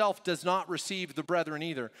 He himself does not receive the brethren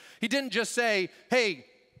either. He didn't just say, hey,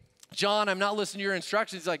 John, I'm not listening to your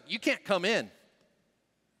instructions. He's like, you can't come in.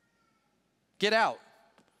 Get out.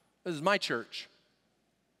 This is my church.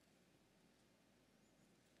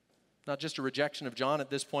 Not just a rejection of John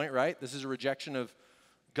at this point, right? This is a rejection of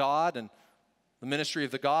God and the ministry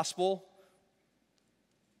of the gospel.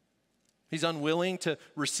 He's unwilling to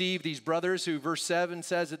receive these brothers who, verse 7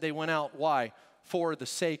 says that they went out. Why? For the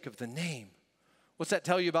sake of the name. What's that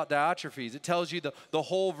tell you about Diotrephes? It tells you the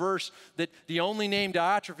whole verse that the only name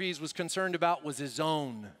Diotrephes was concerned about was his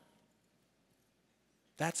own.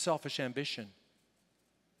 That's selfish ambition.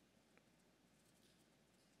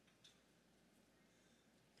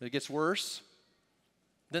 It gets worse.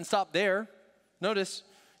 Didn't stop there. Notice,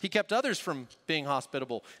 he kept others from being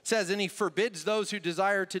hospitable. It says, and he forbids those who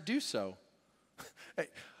desire to do so.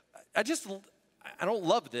 I don't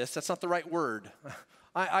love this. That's not the right word.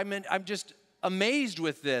 I'm just amazed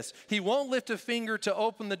with this. He won't lift a finger to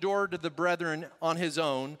open the door to the brethren on his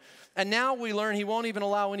own. And now we learn he won't even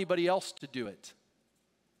allow anybody else to do it.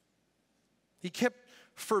 He kept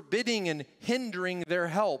forbidding and hindering their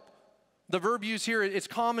help. The verb used here, it's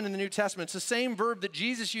common in the New Testament. It's the same verb that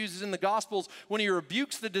Jesus uses in the Gospels when he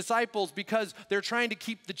rebukes the disciples because they're trying to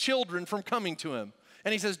keep the children from coming to him.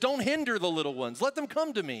 And he says, don't hinder the little ones. Let them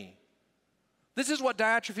come to me. This is what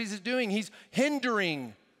Diotrephes is doing. He's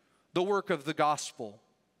hindering the work of the gospel.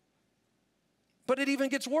 But it even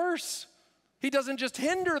gets worse. He doesn't just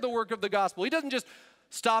hinder the work of the gospel. He doesn't just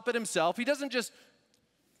stop it himself. He doesn't just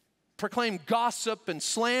proclaim gossip and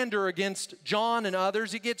slander against John and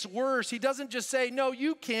others. It gets worse. He doesn't just say, no,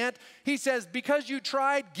 you can't. He says, because you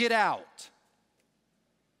tried, get out.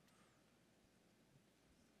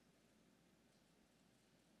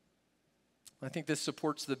 I think this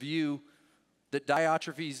supports the view that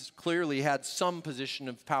Diotrephes clearly had some position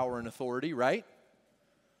of power and authority, right?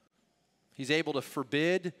 He's able to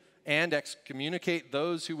forbid and excommunicate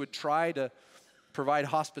those who would try to provide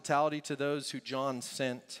hospitality to those who John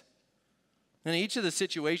sent. And each of the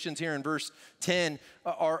situations here in verse 10,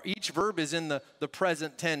 each verb is in the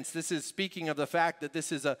present tense. This is speaking of the fact that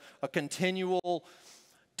this is a continual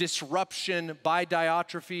disruption by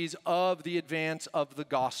Diotrephes of the advance of the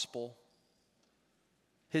gospel.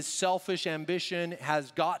 His selfish ambition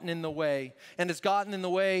has gotten in the way, and it's gotten in the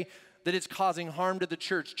way that it's causing harm to the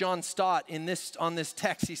church. John Stott, on this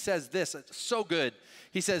text, he says this, it's so good.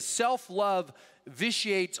 He says, self-love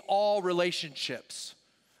vitiates all relationships.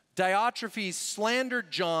 Diotrephes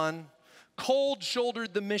slandered John,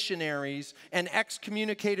 cold-shouldered the missionaries, and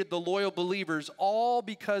excommunicated the loyal believers, all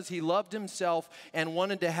because he loved himself and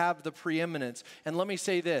wanted to have the preeminence. And let me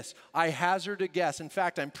say this, I hazard a guess. In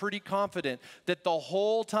fact, I'm pretty confident that the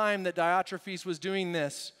whole time that Diotrephes was doing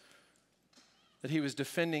this, that he was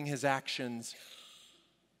defending his actions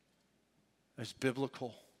as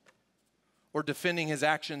biblical, or defending his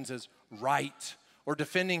actions as right, or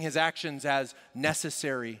defending his actions as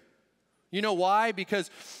necessary. You know why? Because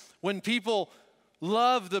when people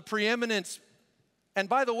love the preeminence, and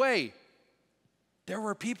by the way, there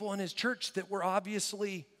were people in his church that were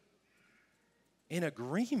obviously in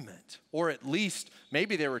agreement, or at least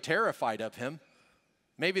maybe they were terrified of him.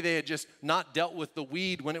 Maybe they had just not dealt with the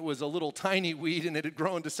weed when it was a little tiny weed and it had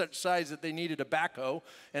grown to such size that they needed a backhoe,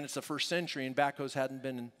 and it's the first century and backhoes hadn't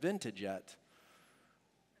been invented yet.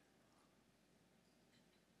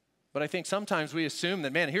 But I think sometimes we assume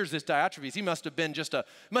that, man, here's this Diotrephes. He must have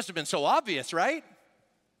been so obvious, right?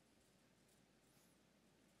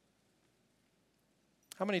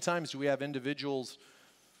 How many times do we have individuals,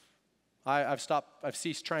 I've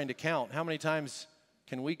ceased trying to count. How many times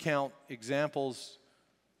can we count examples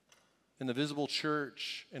in the visible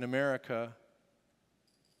church in America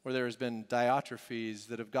where there has been Diotrephes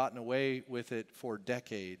that have gotten away with it for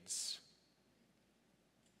decades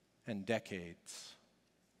and decades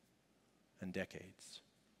and decades?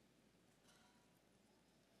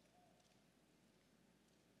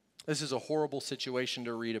 This is a horrible situation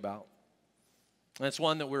to read about. And it's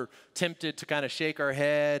one that we're tempted to kind of shake our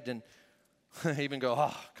head and even go,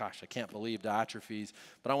 oh, gosh, I can't believe Diotrephes.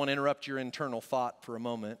 But I want to interrupt your internal thought for a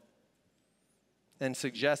moment and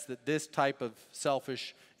suggest that this type of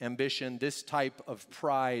selfish ambition, this type of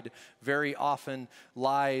pride very often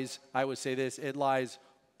lies, I would say this, it lies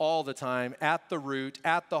all the time at the root,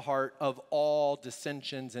 at the heart of all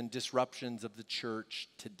dissensions and disruptions of the church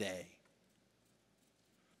today.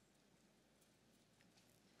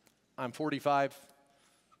 I'm 45.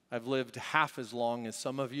 I've lived half as long as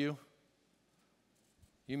some of you.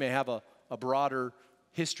 You may have a broader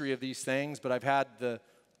history of these things, but I've had the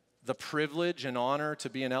privilege and honor to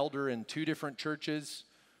be an elder in 2 different churches.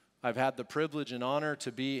 I've had the privilege and honor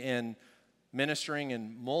to be ministering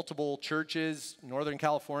in multiple churches, Northern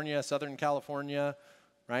California, Southern California,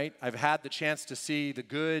 right? I've had the chance to see the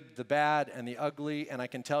good, the bad, and the ugly, and I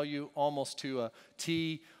can tell you almost to a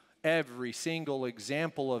T, every single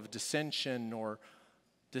example of dissension or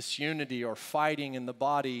disunity or fighting in the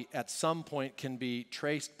body at some point can be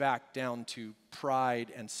traced back down to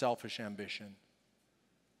pride and selfish ambition.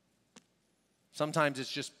 Sometimes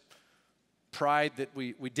it's just pride that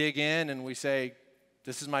we dig in and we say,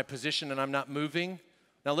 this is my position and I'm not moving.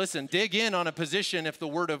 Now listen, dig in on a position if the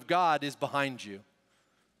Word of God is behind you.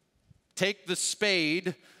 Take the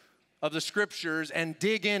spade of the Scriptures and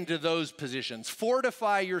dig into those positions.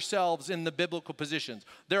 Fortify yourselves in the biblical positions.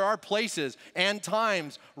 There are places and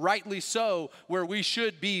times, rightly so, where we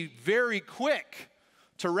should be very quick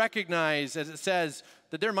to recognize, as it says,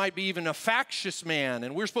 that there might be even a factious man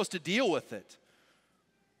and we're supposed to deal with it.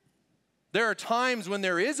 There are times when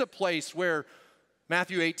there is a place where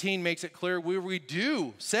Matthew 18 makes it clear where we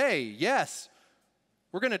do say, yes,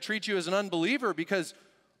 we're going to treat you as an unbeliever because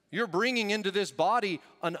you're bringing into this body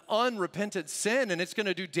an unrepentant sin and it's going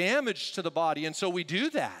to do damage to the body. And so we do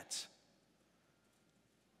that.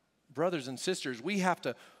 Brothers and sisters, we have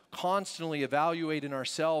to constantly evaluate in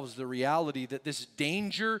ourselves the reality that this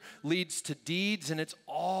danger leads to deeds and it's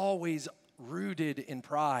always rooted in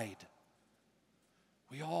pride.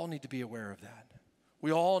 We all need to be aware of that.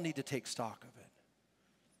 We all need to take stock of it.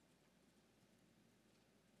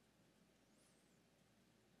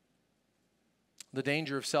 The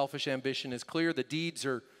danger of selfish ambition is clear. The deeds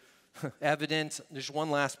are evident. There's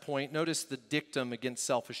one last point. Notice the dictum against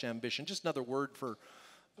selfish ambition. Just another word for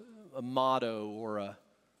a motto or a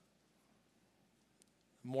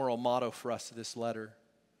moral motto for us, this letter.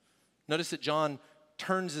 Notice that John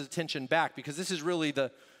turns his attention back because this is really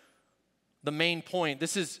the main point.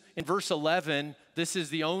 This is in verse 11. This is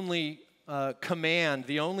the only command,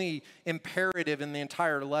 the only imperative in the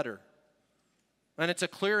entire letter. And it's a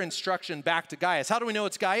clear instruction back to Gaius. How do we know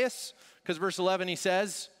it's Gaius? Because verse 11 he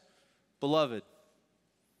says, beloved.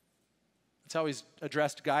 That's how he's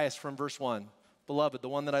addressed Gaius from verse 1. Beloved, the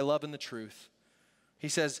one that I love in the truth. He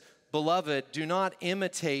says, beloved, do not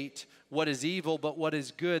imitate what is evil, but what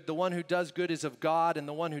is good. The one who does good is of God, and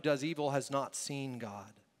the one who does evil has not seen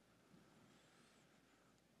God.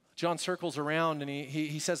 John circles around and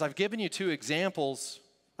he says, I've given you two examples.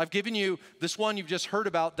 I've given you this one you've just heard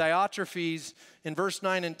about, Diotrephes. In verse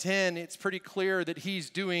 9 and 10, it's pretty clear that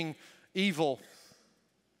he's doing evil.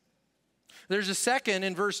 There's a second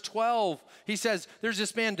in verse 12. He says, there's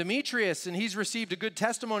this man Demetrius, and he's received a good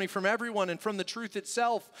testimony from everyone and from the truth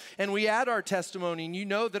itself. And we add our testimony, and you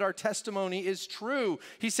know that our testimony is true.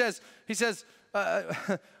 He says,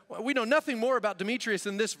 we know nothing more about Demetrius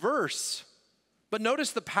in this verse. But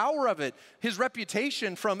notice the power of it, his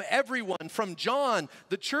reputation from everyone, from John,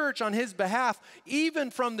 the church on his behalf,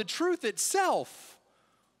 even from the truth itself.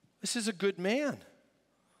 This is a good man.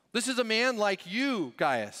 This is a man like you,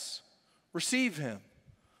 Gaius. Receive him.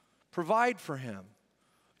 Provide for him.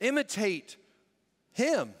 Imitate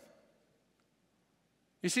him.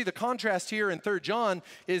 You see, the contrast here in 3 John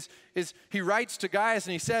is he writes to Gaius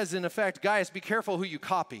and he says, in effect, Gaius, be careful who you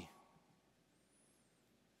copy.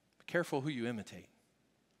 Be careful who you imitate.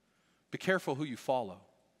 Be careful who you follow.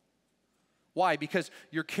 Why? Because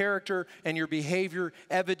your character and your behavior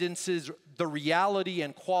evidences the reality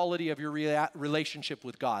and quality of your relationship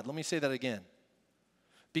with God. Let me say that again.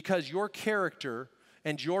 Because your character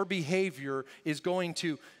and your behavior is going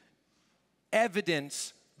to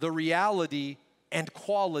evidence the reality and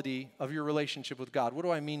quality of your relationship with God. What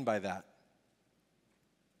do I mean by that?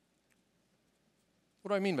 What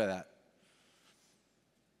do I mean by that?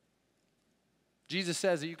 Jesus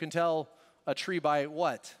says that you can tell a tree by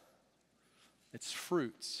what? Its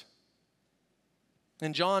fruits.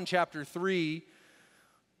 In John chapter 3,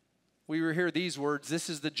 we will hear these words, this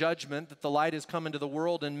is the judgment that the light has come into the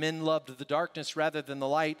world and men loved the darkness rather than the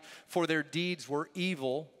light, for their deeds were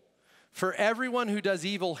evil. For everyone who does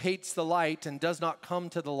evil hates the light and does not come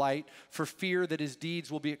to the light for fear that his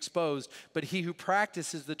deeds will be exposed. But he who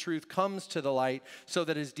practices the truth comes to the light so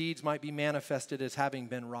that his deeds might be manifested as having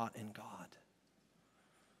been wrought in God.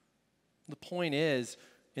 The point is,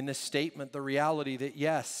 in this statement, the reality that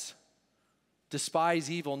yes, despise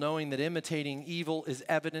evil, knowing that imitating evil is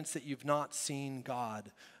evidence that you've not seen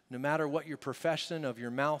God. No matter what your profession of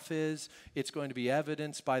your mouth is, it's going to be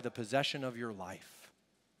evidenced by the possession of your life.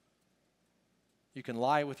 You can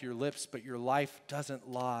lie with your lips, but your life doesn't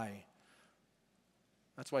lie.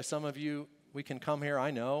 That's why some of you, we can come here.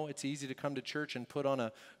 I know it's easy to come to church and put on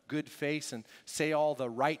a good face and say all the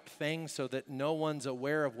right things so that no one's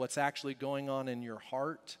aware of what's actually going on in your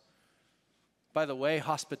heart. By the way,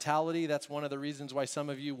 hospitality, that's one of the reasons why some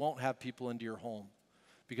of you won't have people into your home,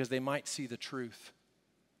 because they might see the truth.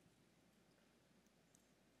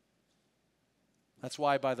 That's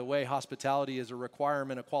why, by the way, hospitality is a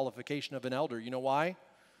requirement, a qualification of an elder. You know why?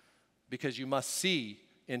 Because you must see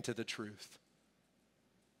into the truth.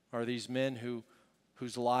 Are these men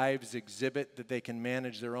whose lives exhibit that they can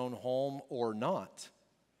manage their own home or not?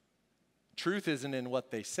 Truth isn't in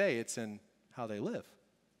what they say, it's in how they live.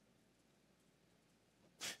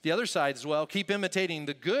 The other side as well, keep imitating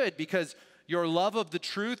the good, because your love of the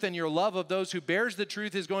truth and your love of those who bears the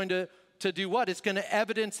truth is going to do what? It's going to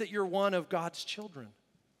evidence that you're one of God's children,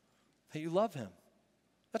 that you love him.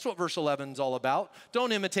 That's what verse 11 is all about.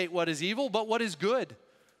 Don't imitate what is evil, but what is good.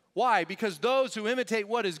 Why? Because those who imitate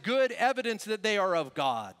what is good evidence that they are of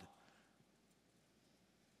God.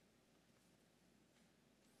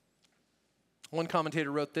 One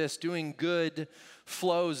commentator wrote this, doing good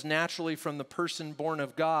flows naturally from the person born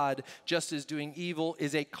of God, just as doing evil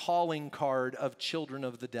is a calling card of children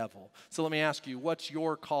of the devil. So let me ask you, what's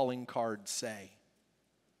your calling card say?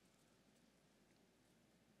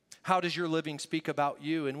 How does your living speak about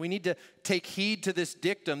you? And we need to take heed to this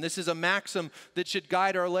dictum. This is a maxim that should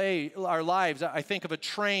guide our lives. I think of a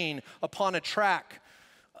train upon a track.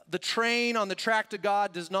 The train on the track to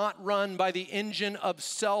God does not run by the engine of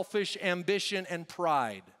selfish ambition and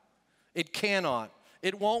pride. It cannot.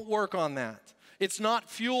 It won't work on that. It's not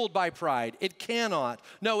fueled by pride. It cannot.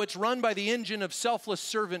 No, it's run by the engine of selfless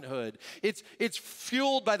servanthood. It's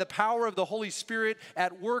fueled by the power of the Holy Spirit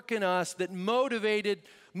at work in us, that motivated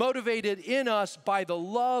in us by the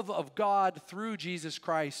love of God through Jesus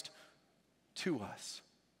Christ to us.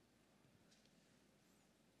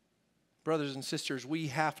 Brothers and sisters, we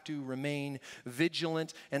have to remain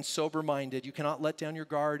vigilant and sober-minded. You cannot let down your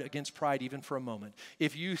guard against pride even for a moment.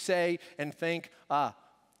 If you say and think,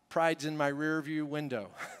 pride's in my rear view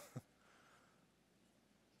window,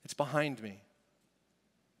 it's behind me.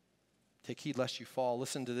 Take heed lest you fall.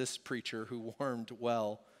 Listen to this preacher who warned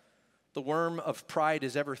well. The worm of pride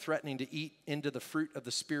is ever threatening to eat into the fruit of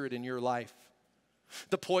the Spirit in your life.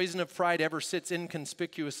 The poison of pride ever sits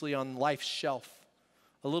inconspicuously on life's shelf.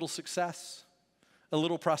 A little success, a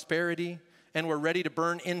little prosperity, and we're ready to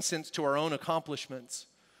burn incense to our own accomplishments.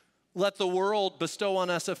 Let the world bestow on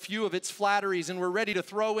us a few of its flatteries, and we're ready to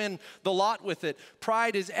throw in the lot with it.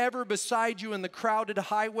 Pride is ever beside you in the crowded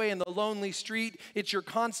highway and the lonely street. It's your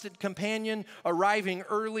constant companion, arriving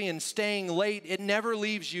early and staying late. It never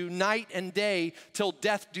leaves you night and day till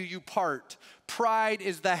death do you part. Pride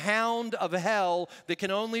is the hound of hell that can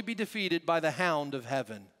only be defeated by the hound of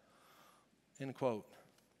heaven. End quote.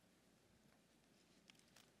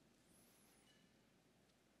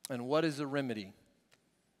 And what is the remedy?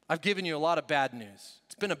 I've given you a lot of bad news.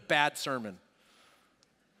 It's been a bad sermon.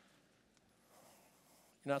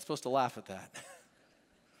 You're not supposed to laugh at that.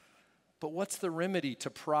 But what's the remedy to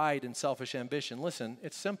pride and selfish ambition? Listen,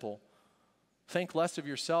 it's simple. Think less of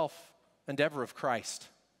yourself and ever of Christ.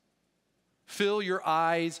 Fill your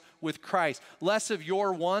eyes with Christ. Less of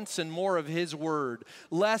your wants and more of His word.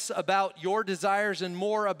 Less about your desires and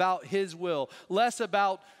more about His will. Less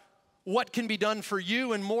about what can be done for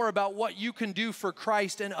you and more about what you can do for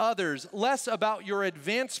Christ and others. Less about your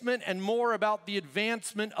advancement and more about the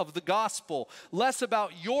advancement of the gospel. Less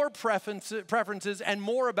about your preferences and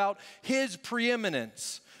more about His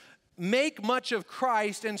preeminence. Make much of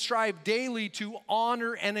Christ and strive daily to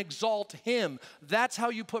honor and exalt Him. That's how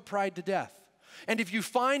you put pride to death. And if you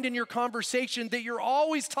find in your conversation that you're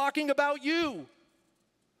always talking about you,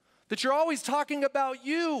 that you're always talking about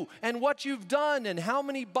you and what you've done and how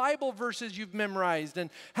many Bible verses you've memorized and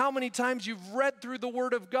how many times you've read through the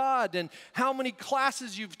Word of God and how many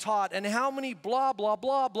classes you've taught and how many blah, blah,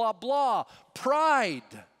 blah, blah, blah. Pride.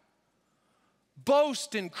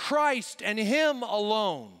 Boast in Christ and Him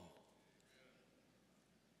alone.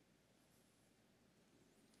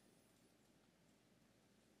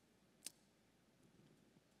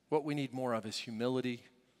 What we need more of is humility,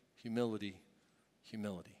 humility,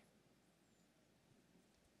 humility.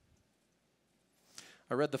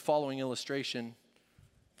 I read the following illustration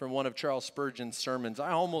from one of Charles Spurgeon's sermons.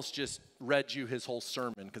 I almost just read you his whole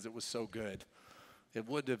sermon because it was so good. It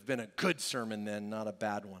would have been a good sermon then, not a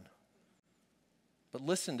bad one. But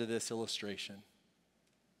listen to this illustration.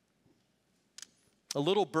 A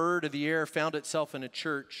little bird of the air found itself in a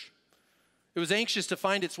church. It was anxious to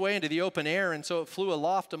find its way into the open air, and so it flew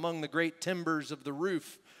aloft among the great timbers of the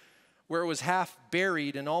roof, where it was half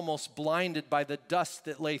buried and almost blinded by the dust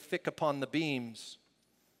that lay thick upon the beams.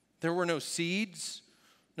 There were no seeds,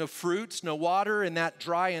 no fruits, no water in that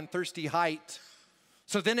dry and thirsty height.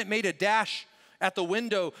 So then it made a dash at the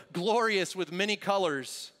window, glorious with many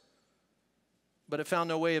colors. But it found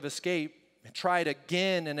no way of escape. It tried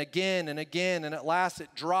again and again and again, and at last it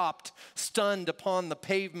dropped, stunned upon the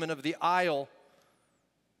pavement of the aisle.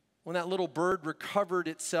 When that little bird recovered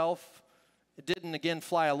itself, it didn't again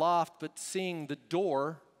fly aloft, but seeing the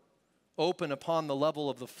door open upon the level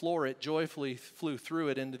of the floor, it joyfully flew through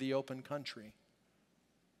it into the open country.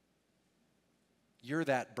 You're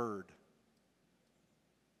that bird.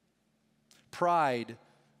 Pride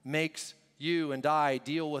makes you and I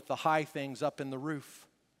deal with the high things up in the roof.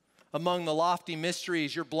 Among the lofty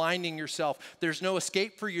mysteries, you're blinding yourself. There's no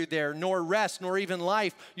escape for you there, nor rest, nor even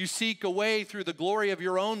life. You seek a way through the glory of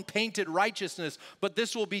your own painted righteousness, but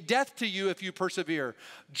this will be death to you if you persevere.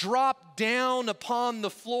 Drop down upon the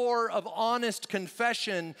floor of honest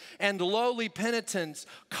confession and lowly penitence.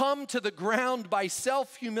 Come to the ground by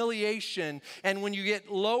self-humiliation, and when you get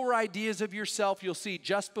lower ideas of yourself, you'll see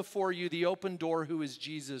just before you the open door, who is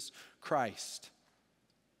Jesus Christ.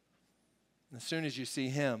 As soon as you see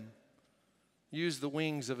Him, use the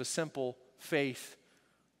wings of a simple faith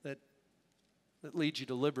that leads you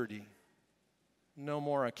to liberty. No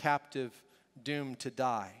more a captive doomed to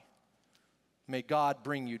die. May God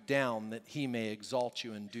bring you down that He may exalt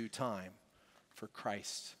you in due time for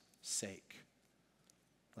Christ's sake.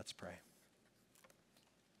 Let's pray.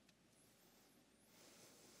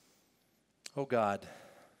 Oh God,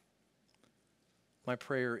 my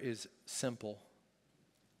prayer is simple.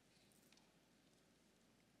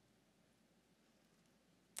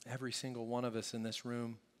 Every single one of us in this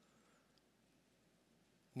room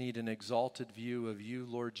need an exalted view of you,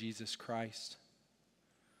 Lord Jesus Christ.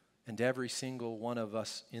 And every single one of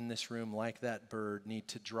us in this room, like that bird, need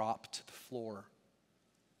to drop to the floor.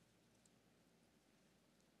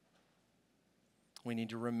 We need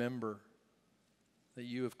to remember that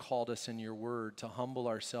you have called us in your word to humble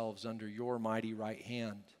ourselves under your mighty right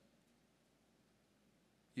hand.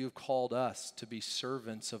 You have called us to be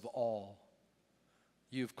servants of all.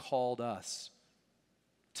 You've called us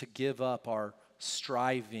to give up our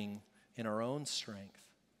striving in our own strength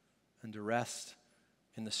and to rest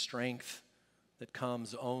in the strength that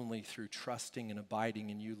comes only through trusting and abiding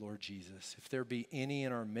in you, Lord Jesus. If there be any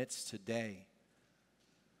in our midst today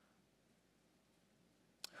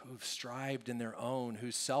who've strived in their own,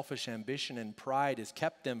 whose selfish ambition and pride has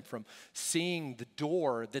kept them from seeing the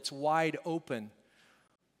door that's wide open,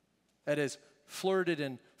 that has flirted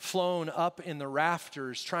and flown up in the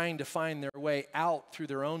rafters, trying to find their way out through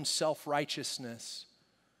their own self-righteousness.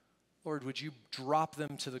 Lord, would you drop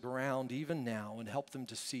them to the ground even now and help them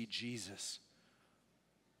to see Jesus?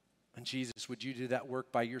 And Jesus, would you do that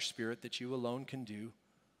work by your Spirit that you alone can do?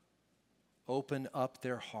 Open up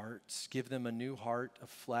their hearts, give them a new heart of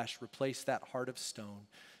flesh, replace that heart of stone,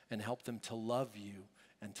 and help them to love you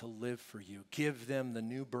and to live for you. Give them the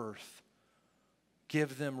new birth.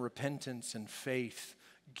 Give them repentance and faith,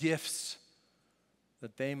 gifts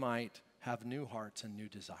that they might have new hearts and new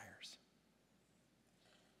desires.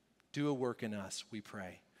 Do a work in us, we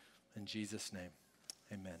pray. In Jesus' name,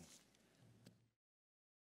 amen.